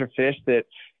 And those are fish that,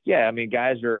 yeah, I mean,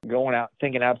 guys are going out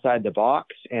thinking outside the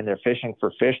box, and they're fishing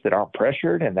for fish that aren't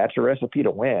pressured, and that's a recipe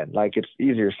to win. Like, it's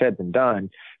easier said than done.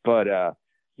 But,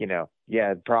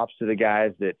 yeah, props to the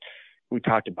guys that we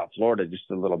talked about Florida just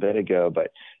a little bit ago.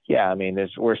 But, yeah, I mean,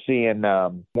 we're seeing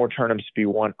more tournaments be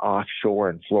won offshore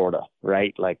in Florida,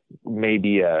 right? Like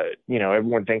maybe,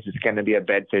 everyone thinks it's going to be a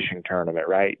bed fishing tournament,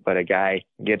 right? But a guy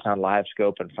gets on Live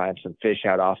Scope and finds some fish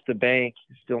out off the bank,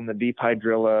 still in the deep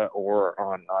hydrilla or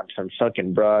on some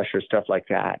sunken brush or stuff like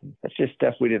that. That's just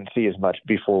stuff we didn't see as much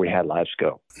before we had Live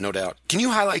Scope. No doubt. Can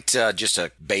you highlight just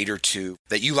a bait or two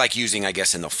that you like using, I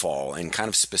guess, in the fall, and kind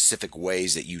of specific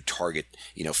ways that you target,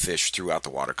 fish throughout the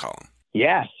water column?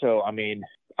 Yeah. So, I mean,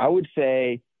 I would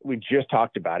say we just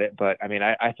talked about it, but I mean,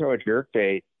 I throw a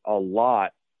jerkbait a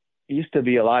lot. It used to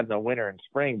be a lot in the winter and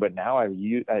spring, but now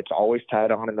it's always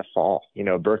tied on in the fall.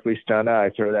 Berkeley Stunna,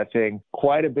 I throw that thing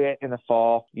quite a bit in the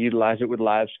fall, utilize it with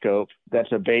Live Scope.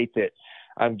 That's a bait that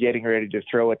I'm getting ready to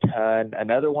throw a ton.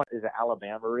 Another one is an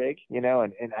Alabama rig, and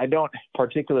I don't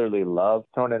particularly love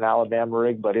throwing an Alabama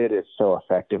rig, but it is so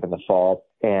effective in the fall.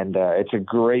 And it's a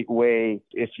great way,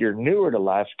 if you're newer to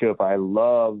Live Scope, I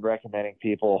love recommending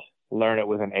people learn it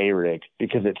with an A-rig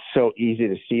because it's so easy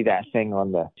to see that thing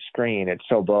on the screen. It's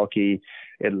so bulky.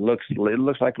 It looks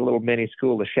like a little mini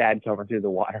school of shad coming through the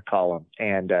water column.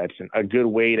 And it's a good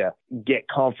way to get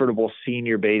comfortable seeing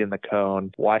your bait in the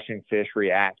cone, watching fish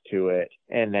react to it.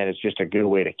 And then it's just a good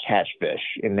way to catch fish.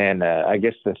 And then I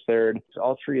guess the third,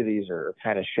 all three of these are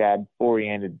kind of shad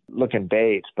oriented looking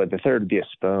baits, but the third would be a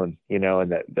spoon,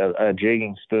 and a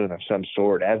jigging spoon of some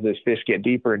sort. As those fish get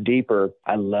deeper and deeper,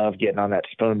 I love getting on that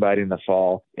spoon bite in the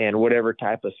fall. And whatever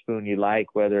type of spoon you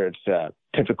like, whether it's a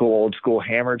typical old school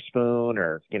hammered spoon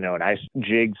or, a nice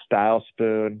jig style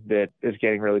spoon that is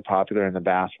getting really popular in the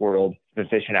bass world. Been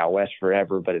fishing out west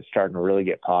forever, but it's starting to really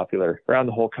get popular around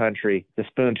the whole country. The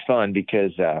spoon's fun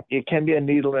because it can be a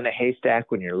needle in a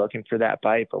haystack when you're looking for that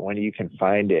bite, but when you can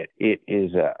find it, it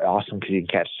is awesome because you can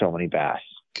catch so many bass.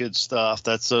 Good stuff.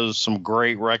 That's some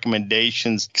great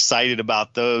recommendations. Excited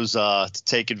about those to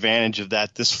take advantage of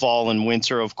that this fall and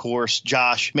winter, of course.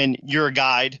 Josh, man, you're a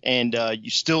guide and you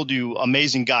still do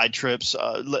amazing guide trips.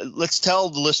 Let's tell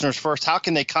the listeners first, how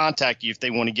can they contact you if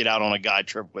they want to get out on a guide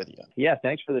trip with you? Yeah,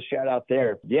 thanks for the shout out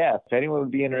there. Yeah, if anyone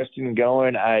would be interested in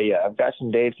going, I've got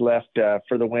some dates left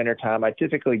for the winter time. I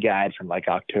typically guide from like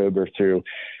October through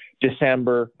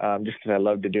December, just because I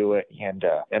love to do it. And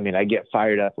I get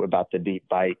fired up about the deep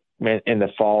bite in the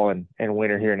fall and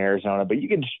winter here in Arizona. But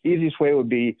easiest way would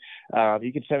be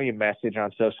you can send me a message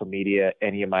on social media,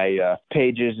 any of my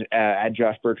pages at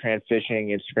Josh Bertrand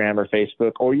Fishing, Instagram or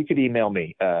Facebook, or you could email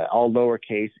me, all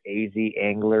lowercase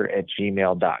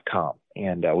azangler@gmail.com.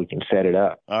 And we can set it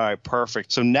up. All right,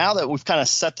 perfect. So now that we've kind of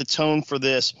set the tone for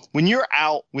this, when you're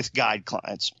out with guide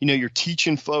clients, you're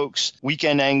teaching folks,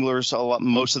 weekend anglers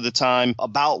most of the time,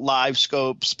 about Live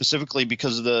Scope, specifically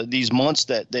because of these months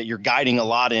that you're guiding a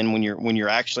lot in when you're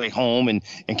actually home and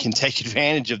can take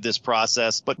advantage of this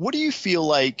process. But what do you feel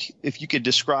like, if you could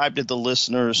describe to the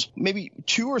listeners, maybe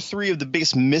 2 or 3 of the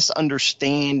biggest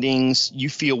misunderstandings you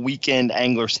feel weekend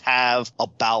anglers have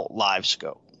about Live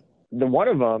Scope? The one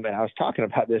of them, and I was talking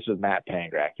about this with Matt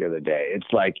Pangrak the other day, it's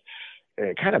like,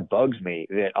 it kind of bugs me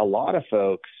that a lot of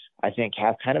folks, I think,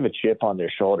 have kind of a chip on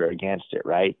their shoulder against it,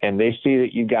 right? And they see that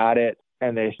you got it,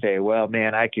 and they say, well,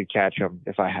 man, I could catch them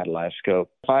if I had Live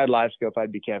Scope. If I had Live Scope,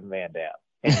 I'd be Kevin Van Dam.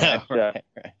 And that's, right.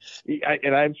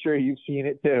 And I'm sure you've seen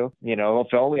it too.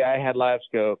 If only I had Live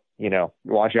Scope,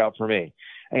 watch out for me.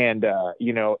 And,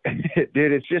 dude,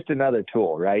 it's just another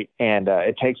tool, right? And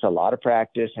it takes a lot of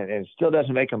practice and it still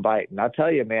doesn't make them bite. And I'll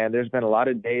tell you, man, there's been a lot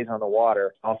of days on the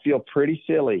water, I'll feel pretty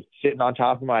silly sitting on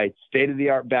top of my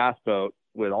state-of-the-art bass boat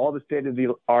with all the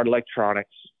state-of-the-art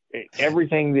electronics,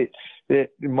 everything that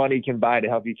money can buy to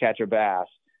help you catch a bass,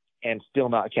 and still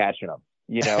not catching them,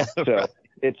 So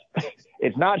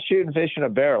it's not shooting fish in a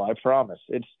barrel, I promise.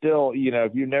 It's still,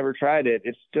 if you've never tried it,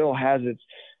 it still has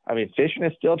fishing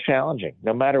is still challenging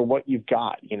no matter what you've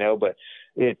got, but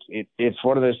it's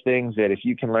one of those things that if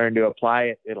you can learn to apply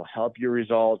it, it'll help your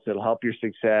results. It'll help your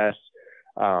success.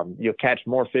 You'll catch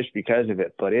more fish because of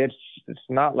it, but it's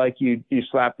not like you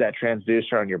slap that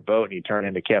transducer on your boat and you turn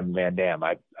into Kevin Van Dam.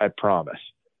 I promise.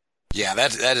 Yeah,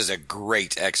 that is a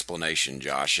great explanation,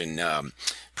 Josh, and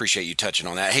appreciate you touching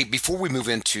on that. Hey, before we move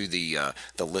into the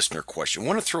listener question, I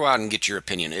want to throw out and get your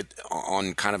opinion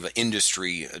on kind of an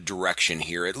industry direction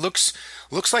here. It looks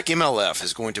like MLF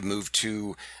is going to move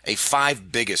to a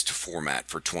 5 biggest format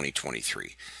for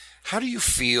 2023. How do you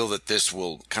feel that this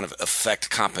will kind of affect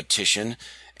competition,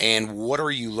 and what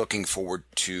are you looking forward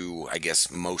to, I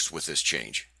guess, most with this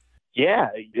change? Yeah,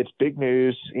 it's big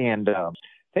news, and I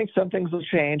think some things will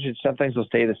change and some things will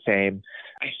stay the same.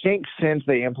 I think since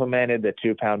they implemented the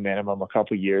 2-pound minimum a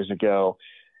couple years ago,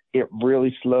 it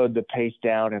really slowed the pace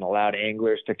down and allowed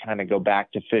anglers to kind of go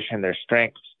back to fishing their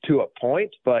strengths to a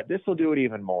point, but this will do it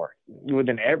even more. With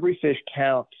an every fish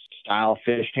counts style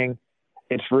fishing,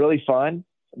 it's really fun,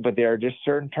 but there are just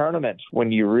certain tournaments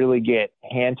when you really get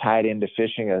hand-tied into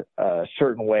fishing a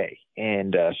certain way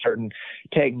and certain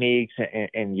techniques,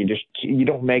 and you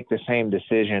don't make the same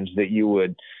decisions that you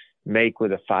would make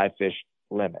with a 5-fish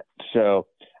limit. So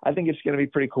I think it's going to be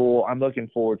pretty cool. I'm looking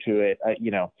forward to it.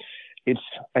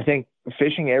 I think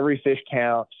fishing every fish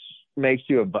counts makes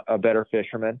you a better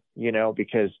fisherman,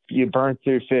 because you burn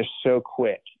through fish so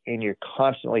quick and you're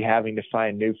constantly having to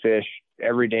find new fish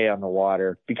every day on the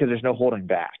water because there's no holding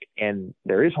back. And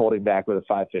there is holding back with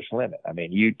a 5-fish limit. I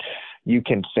mean, you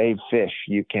can save fish,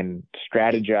 you can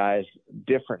strategize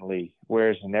differently,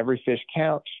 whereas in every fish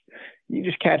counts, you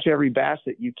just catch every bass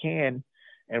that you can.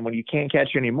 And when you can't catch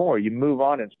any more, you move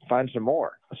on and find some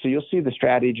more. So you'll see the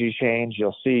strategy change.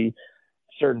 You'll see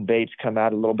certain baits come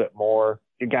out a little bit more.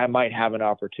 A guy might have an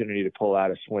opportunity to pull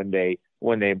out a swim bait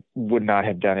when they would not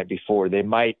have done it before. They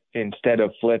might, instead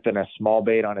of flipping a small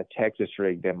bait on a Texas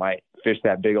rig, they might fish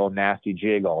that big old nasty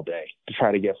jig all day to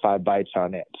try to get 5 bites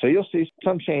on it. So you'll see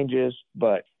some changes,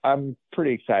 but I'm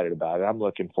pretty excited about it. I'm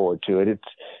looking forward to it.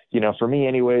 It's, for me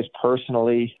anyways,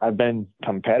 personally, I've been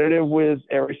competitive with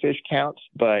every fish counts,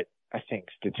 but I think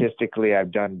statistically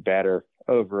I've done better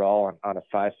overall on a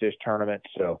 5-fish tournament.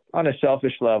 So on a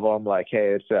selfish level, I'm like,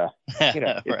 hey,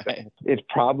 it's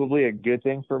probably a good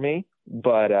thing for me.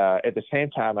 But at the same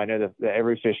time, I know that the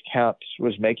every fish counts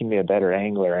was making me a better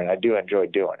angler, and I do enjoy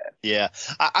doing it. Yeah,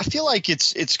 I feel like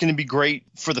it's going to be great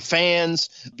for the fans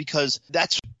because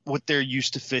that's what they're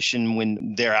used to fishing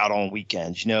when they're out on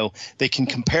weekends. They can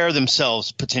compare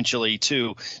themselves potentially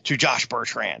to Josh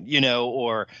Bertrand,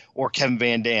 or Kevin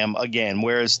Van Dam again,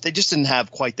 whereas they just didn't have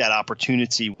quite that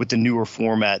opportunity with the newer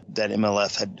format that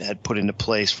MLF had put into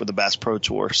place for the Bass Pro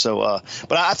Tour. So,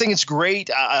 but I think it's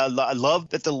great. I love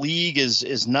that the league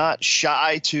is not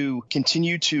shy to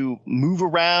continue to move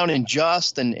around and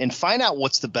adjust and find out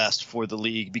what's the best for the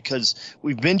league, because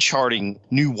we've been charting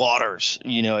new waters,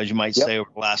 as you might say, over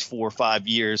the last 4 or 5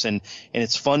 years. And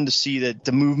it's fun to see that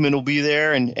the movement will be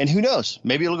there. And who knows,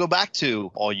 maybe it'll go back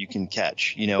to all you can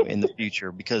catch, in the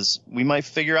future, because we might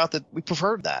figure out that we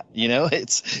preferred that,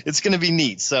 it's going to be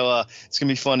neat. So it's going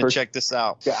to be fun to check this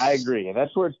out. Yeah, I agree. And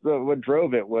that's what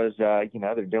drove it was,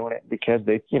 they're doing it because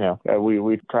they,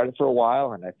 we've tried it for a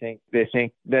while, and I think they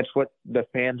think that's what the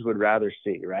fans would rather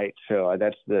see, right? So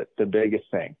that's the biggest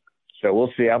thing. So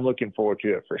we'll see. I'm looking forward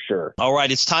to it for sure. All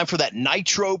right. It's time for that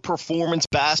Nitro Performance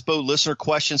Bass Boat listener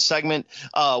question segment.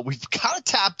 We've kind of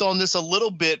tapped on this a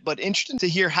little bit, but interesting to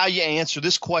hear how you answer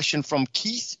this question from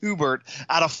Keith Hubert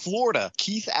out of Florida.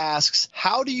 Keith asks,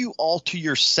 how do you alter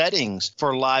your settings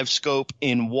for live scope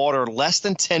in water less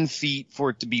than 10 feet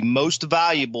for it to be most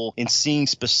valuable in seeing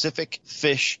specific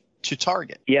fish to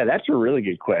target? Yeah, that's a really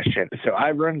good question. So I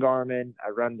run Garmin.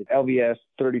 I run the LVS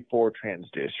 34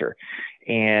 transducer,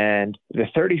 and the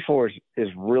 34 is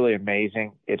really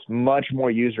amazing. It's much more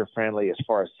user-friendly as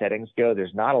far as settings go.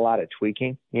 There's not a lot of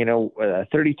tweaking.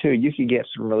 32, you can get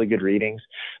some really good readings,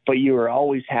 but you are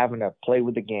always having to play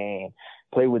with the game,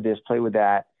 play with this, play with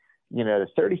that. The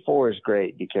 34 is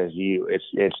great because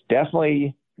it's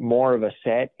definitely more of a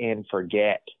set and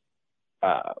forget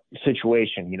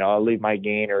situation. I'll leave my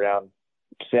gain around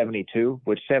 72,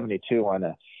 which 72 on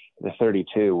the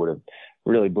 32 would have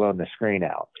really blown the screen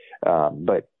out.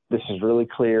 But this is really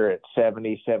clear at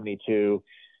 70, 72.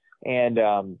 And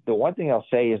the one thing I'll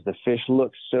say is the fish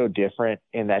looks so different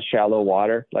in that shallow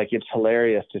water. Like, it's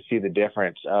hilarious to see the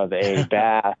difference of a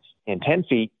bass in 10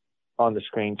 feet on the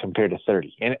screen compared to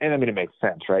 30. And I mean, it makes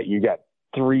sense, right? You got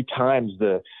 3 times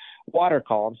the water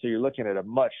column, so you're looking at a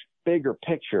much bigger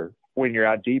picture when you're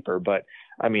out deeper. But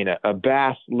I mean, a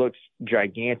bass looks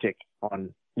gigantic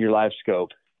on your live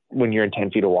scope when you're in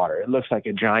 10 feet of water. It looks like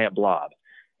a giant blob.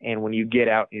 And when you get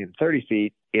out in 30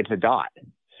 feet, it's a dot.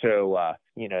 So,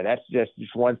 that's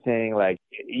just one thing. Like,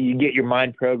 you get your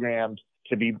mind programmed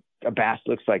to be a bass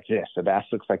looks like this, a bass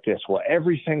looks like this. Well,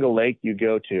 every single lake you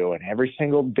go to and every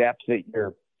single depth that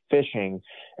you're fishing,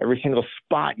 every single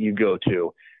spot you go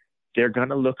to, they're going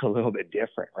to look a little bit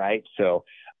different, right? So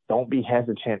don't be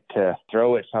hesitant to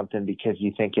throw at something because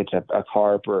you think it's a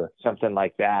carp or something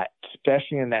like that,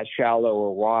 especially in that shallower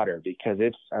water, because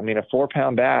a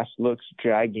 4-pound bass looks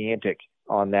gigantic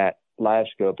on that live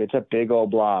scope. It's a big old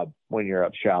blob when you're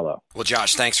up shallow. Well,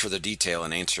 Josh, thanks for the detail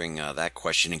in answering that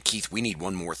question. And Keith, we need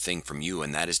one more thing from you,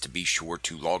 and that is to be sure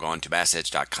to log on to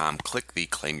BassEdge.com, click the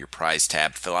Claim Your Prize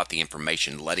tab, fill out the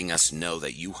information letting us know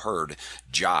that you heard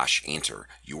Josh answer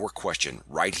your question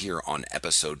right here on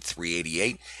episode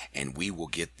 388, and we will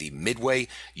get the Midway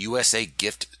USA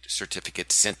gift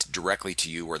certificate sent directly to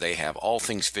you, where they have all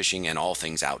things fishing and all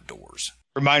things outdoors.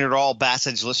 Reminder to all Bass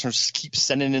Edge listeners, keep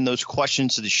sending in those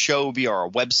questions to the show via our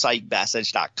website,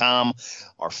 BassEdge.com,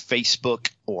 our Facebook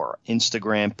or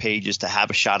Instagram pages to have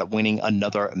a shot at winning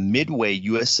another Midway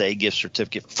USA gift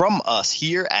certificate from us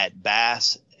here at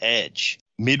Bass Edge.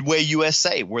 Midway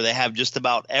USA, where they have just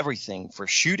about everything for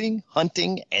shooting,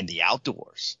 hunting, and the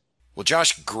outdoors. Well,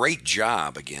 Josh, great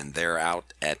job again there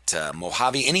out at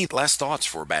Mojave. Any last thoughts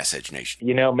for Bass Edge Nation?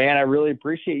 Man, I really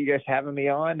appreciate you guys having me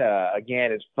on.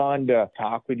 Again, it's fun to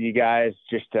talk with you guys,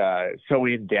 just so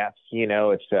in depth.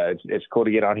 It's cool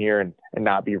to get on here and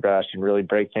not be rushed and really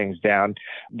break things down.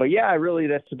 But yeah,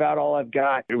 that's about all I've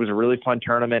got. It was a really fun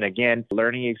tournament. Again,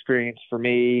 learning experience for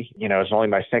me. It's only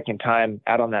my second time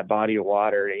out on that body of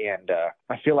water, and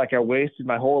I feel like I wasted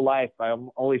my whole life. I'm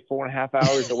only 4.5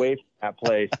 hours away from that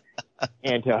place.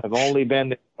 And I've only been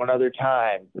there one other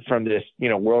time from this,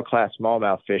 world-class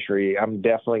smallmouth fishery. I'm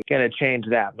definitely going to change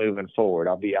that moving forward.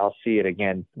 I'll see it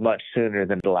again much sooner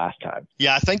than the last time.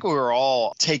 Yeah, I think we were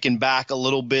all taken back a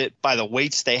little bit by the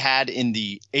weights they had in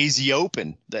the AZ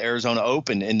Open, the Arizona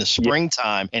Open in the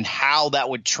springtime, and how that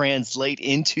would translate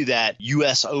into that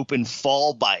U.S. Open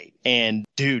fall bite. And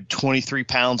dude, 23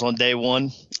 pounds on day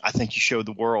one, I think you showed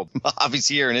the world. Mojave's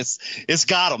here, and it's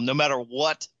got them no matter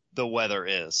what the weather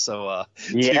is. So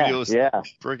dude, it was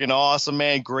freaking awesome,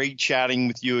 man. Great chatting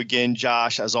with you again,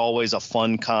 Josh. As always, a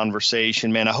fun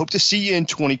conversation, man. I hope to see you in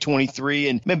 2023,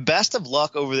 and man, best of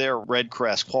luck over there at Red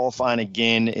Crest, qualifying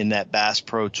again in that Bass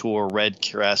Pro Tour Red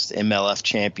Crest MLF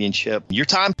Championship. Your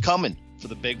time's coming for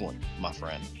the big one, my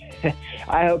friend.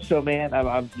 I hope so, man.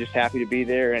 I'm just happy to be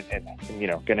there and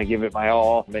going to give it my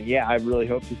all. And yeah, I really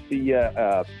hope to see you,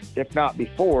 if not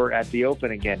before, at the Open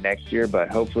again next year, but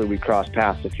hopefully we cross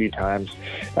paths a few times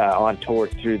on tour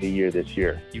through the year this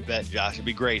year. You bet, Josh. It'd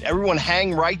be great. Everyone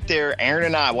hang right there. Aaron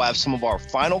and I will have some of our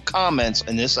final comments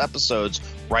in this episode's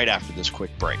right after this quick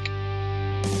break.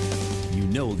 You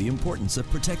know the importance of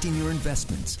protecting your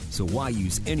investments, so why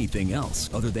use anything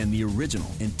else other than the original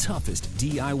and toughest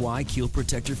DIY keel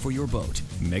protector for your boat?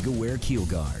 MegaWare Keel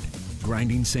Guard.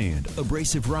 Grinding sand,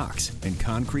 abrasive rocks, and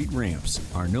concrete ramps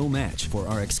are no match for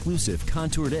our exclusive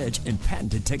contoured edge and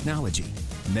patented technology.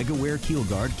 MegaWare Keel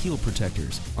Guard keel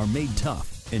protectors are made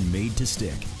tough and made to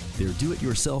stick. Their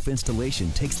do-it-yourself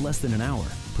installation takes less than an hour,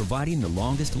 providing the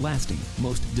longest-lasting,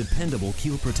 most dependable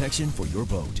keel protection for your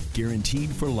boat,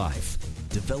 guaranteed for life.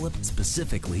 Developed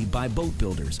specifically by boat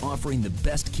builders offering the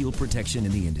best keel protection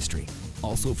in the industry.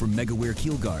 Also from MegaWare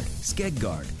Keel Guard, Skeg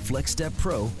Guard, Flex Step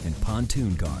Pro, and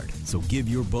Pontoon Guard. So give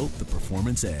your boat the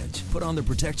performance edge. Put on the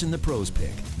protection the pros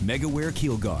pick. MegaWare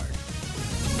Keel Guard.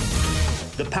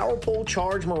 The PowerPole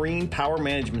Charge Marine Power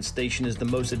Management Station is the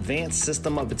most advanced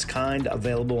system of its kind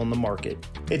available on the market.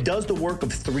 It does the work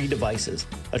of 3 devices,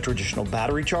 a traditional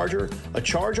battery charger, a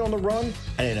charge on the run,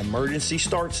 and an emergency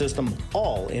start system,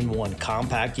 all in one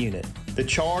compact unit. The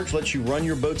Charge lets you run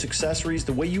your boat's accessories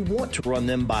the way you want to run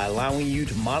them by allowing you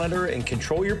to monitor and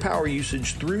control your power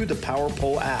usage through the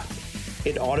PowerPole app.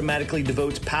 It automatically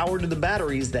devotes power to the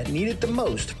batteries that need it the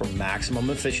most for maximum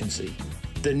efficiency.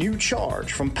 The new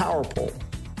Charge from PowerPole.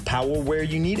 Power where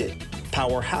you need it,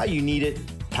 power how you need it,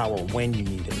 power when you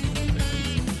need it.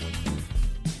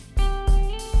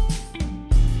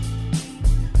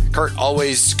 Kurt,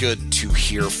 always good to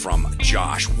hear from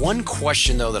Josh. One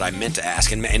question, though, that I meant to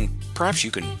ask, and perhaps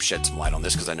you can shed some light on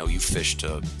this because I know you fished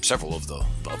several of the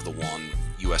WON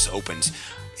U.S. Opens.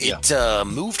 It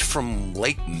moved from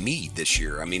Lake Mead this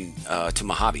year, to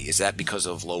Mojave. Is that because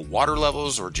of low water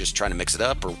levels or just trying to mix it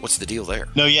up, or what's the deal there?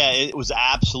 No, yeah, it was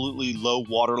absolutely low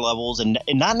water levels, and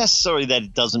not necessarily that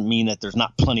it doesn't mean that there's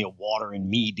not plenty of water in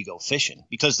Mead to go fishing,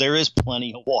 because there is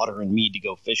plenty of water in Mead to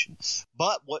go fishing.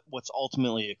 But what's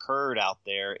ultimately occurred out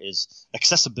there is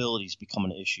accessibility has become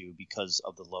an issue because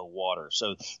of the low water.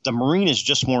 So the marinas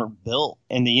just weren't built,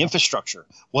 and the infrastructure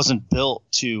wasn't built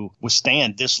to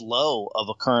withstand this low of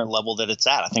a current level that it's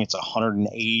at. I think it's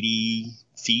 180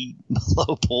 feet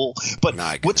below pool. But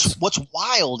what's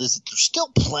wild is that there's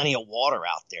still plenty of water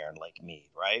out there in Lake Mead,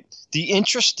 right? The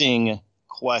interesting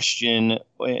question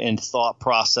and thought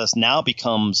process now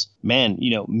becomes, man,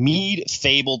 Mead,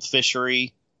 fabled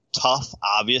fishery, tough,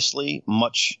 obviously,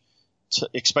 much,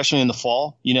 especially in the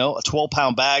fall. A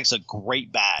 12-pound bag's a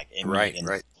great bag. Right.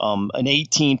 An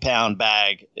 18-pound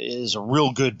bag is a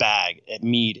real good bag at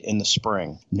Mead in the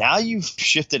spring. Now you've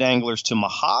shifted anglers to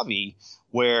Mojave,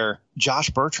 where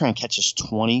Josh Bertrand catches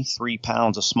 23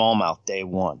 pounds of smallmouth day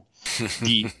one.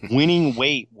 The winning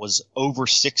weight was over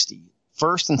 60.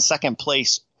 First and second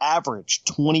place averaged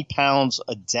 20 pounds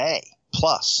a day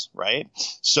plus, right?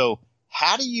 So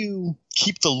how do you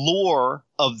keep the lure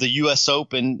of the U.S.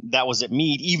 Open that was at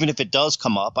Mead, even if it does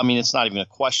come up? I mean, it's not even a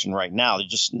question right now. They're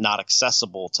just not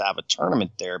accessible to have a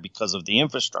tournament there because of the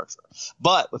infrastructure.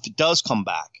 But if it does come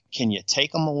back, can you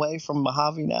take them away from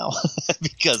Mojave now?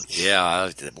 Because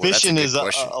fishing is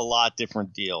a lot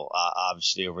different deal,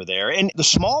 obviously, over there. And the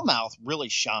smallmouth really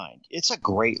shined. It's a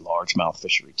great largemouth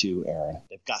fishery, too, Aaron.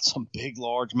 They've got some big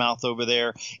largemouth over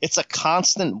there. It's a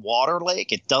constant water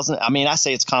lake. It doesn't – I mean, I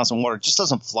say it's constant water. It just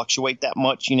doesn't fluctuate that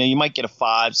much. You might get a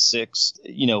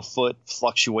 5-6 foot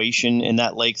fluctuation in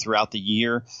that lake throughout the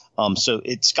year. So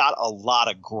it's got a lot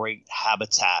of great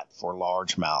habitat for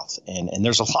largemouth, and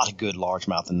there's a lot of good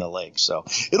largemouth in the lake. So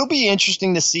it'll be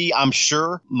interesting to see. I'm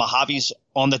sure Mojave's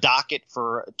on the docket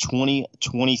for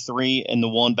 2023 in the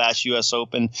WON Bass U.S.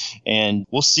 Open, and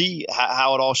we'll see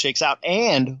how it all shakes out.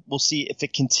 And we'll see if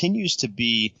it continues to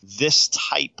be this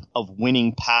type of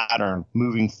winning pattern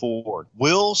moving forward.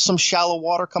 Will some shallow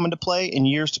water come into play in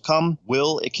years to come?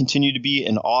 Will it continue to be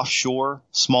an offshore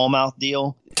smallmouth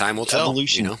deal? Time will tell.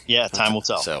 Evolution. Yeah, time will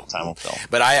tell. Time will tell.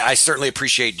 But I certainly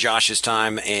appreciate Josh's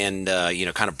time and,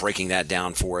 kind of breaking that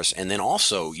down for us. And then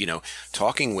also,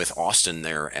 talking with Austin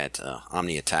there at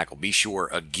Omnia Tackle. Be sure,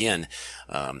 again,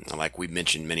 like we've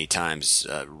mentioned many times,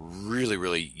 really,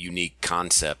 really unique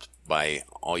concept. By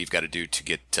all you've got to do to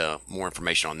get more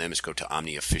information on them is go to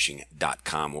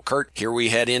omniafishing.com. Well, Kurt, here we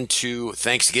head into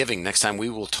Thanksgiving. Next time we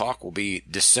will talk will be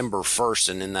December 1st,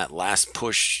 and in that last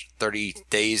push 30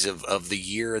 days of the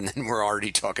year, and then we're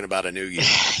already talking about a new year.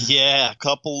 Yeah, a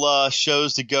couple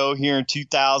shows to go here in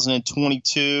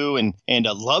 2022, and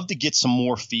I'd love to get some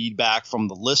more feedback from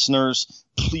the listeners.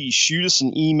 Please shoot us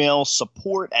an email,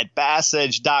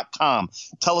 support@bassedge.com.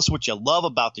 Tell us what you love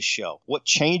about the show, what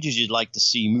changes you'd like to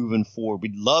see moving forward.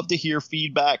 We'd love to hear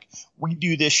feedback. We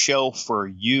do this show for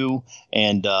you,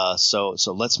 and so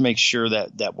let's make sure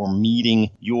that we're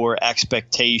meeting your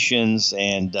expectations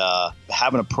and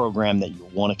having a program that you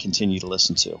want to continue to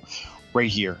listen to right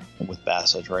here with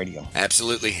Bass Edge Radio.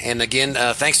 Absolutely. And again,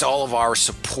 thanks to all of our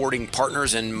supporting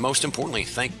partners, and most importantly,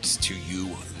 thanks to you,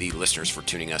 the listeners, for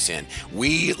tuning us in.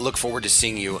 We look forward to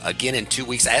seeing you again in 2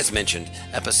 weeks, as mentioned,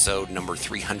 episode number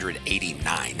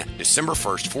 389, December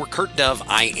 1st. For Kurt Dove,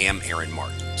 I am Aaron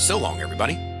Martin. So long,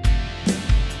 everybody.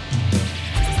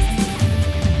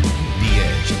 The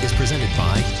Edge is presented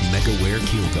by MegaWare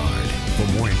Keel Guard. For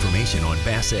more information on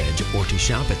Bass Edge or to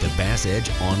shop at the Bass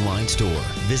Edge online store,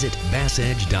 visit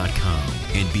bassedge.com.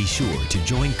 And be sure to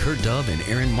join Kurt Dove and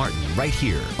Aaron Martin right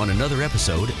here on another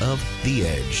episode of The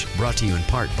Edge, brought to you in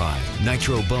part by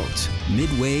Nitro Boats,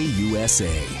 Midway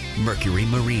USA, Mercury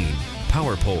Marine,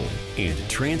 Power Pole, and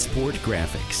Transport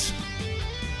Graphics.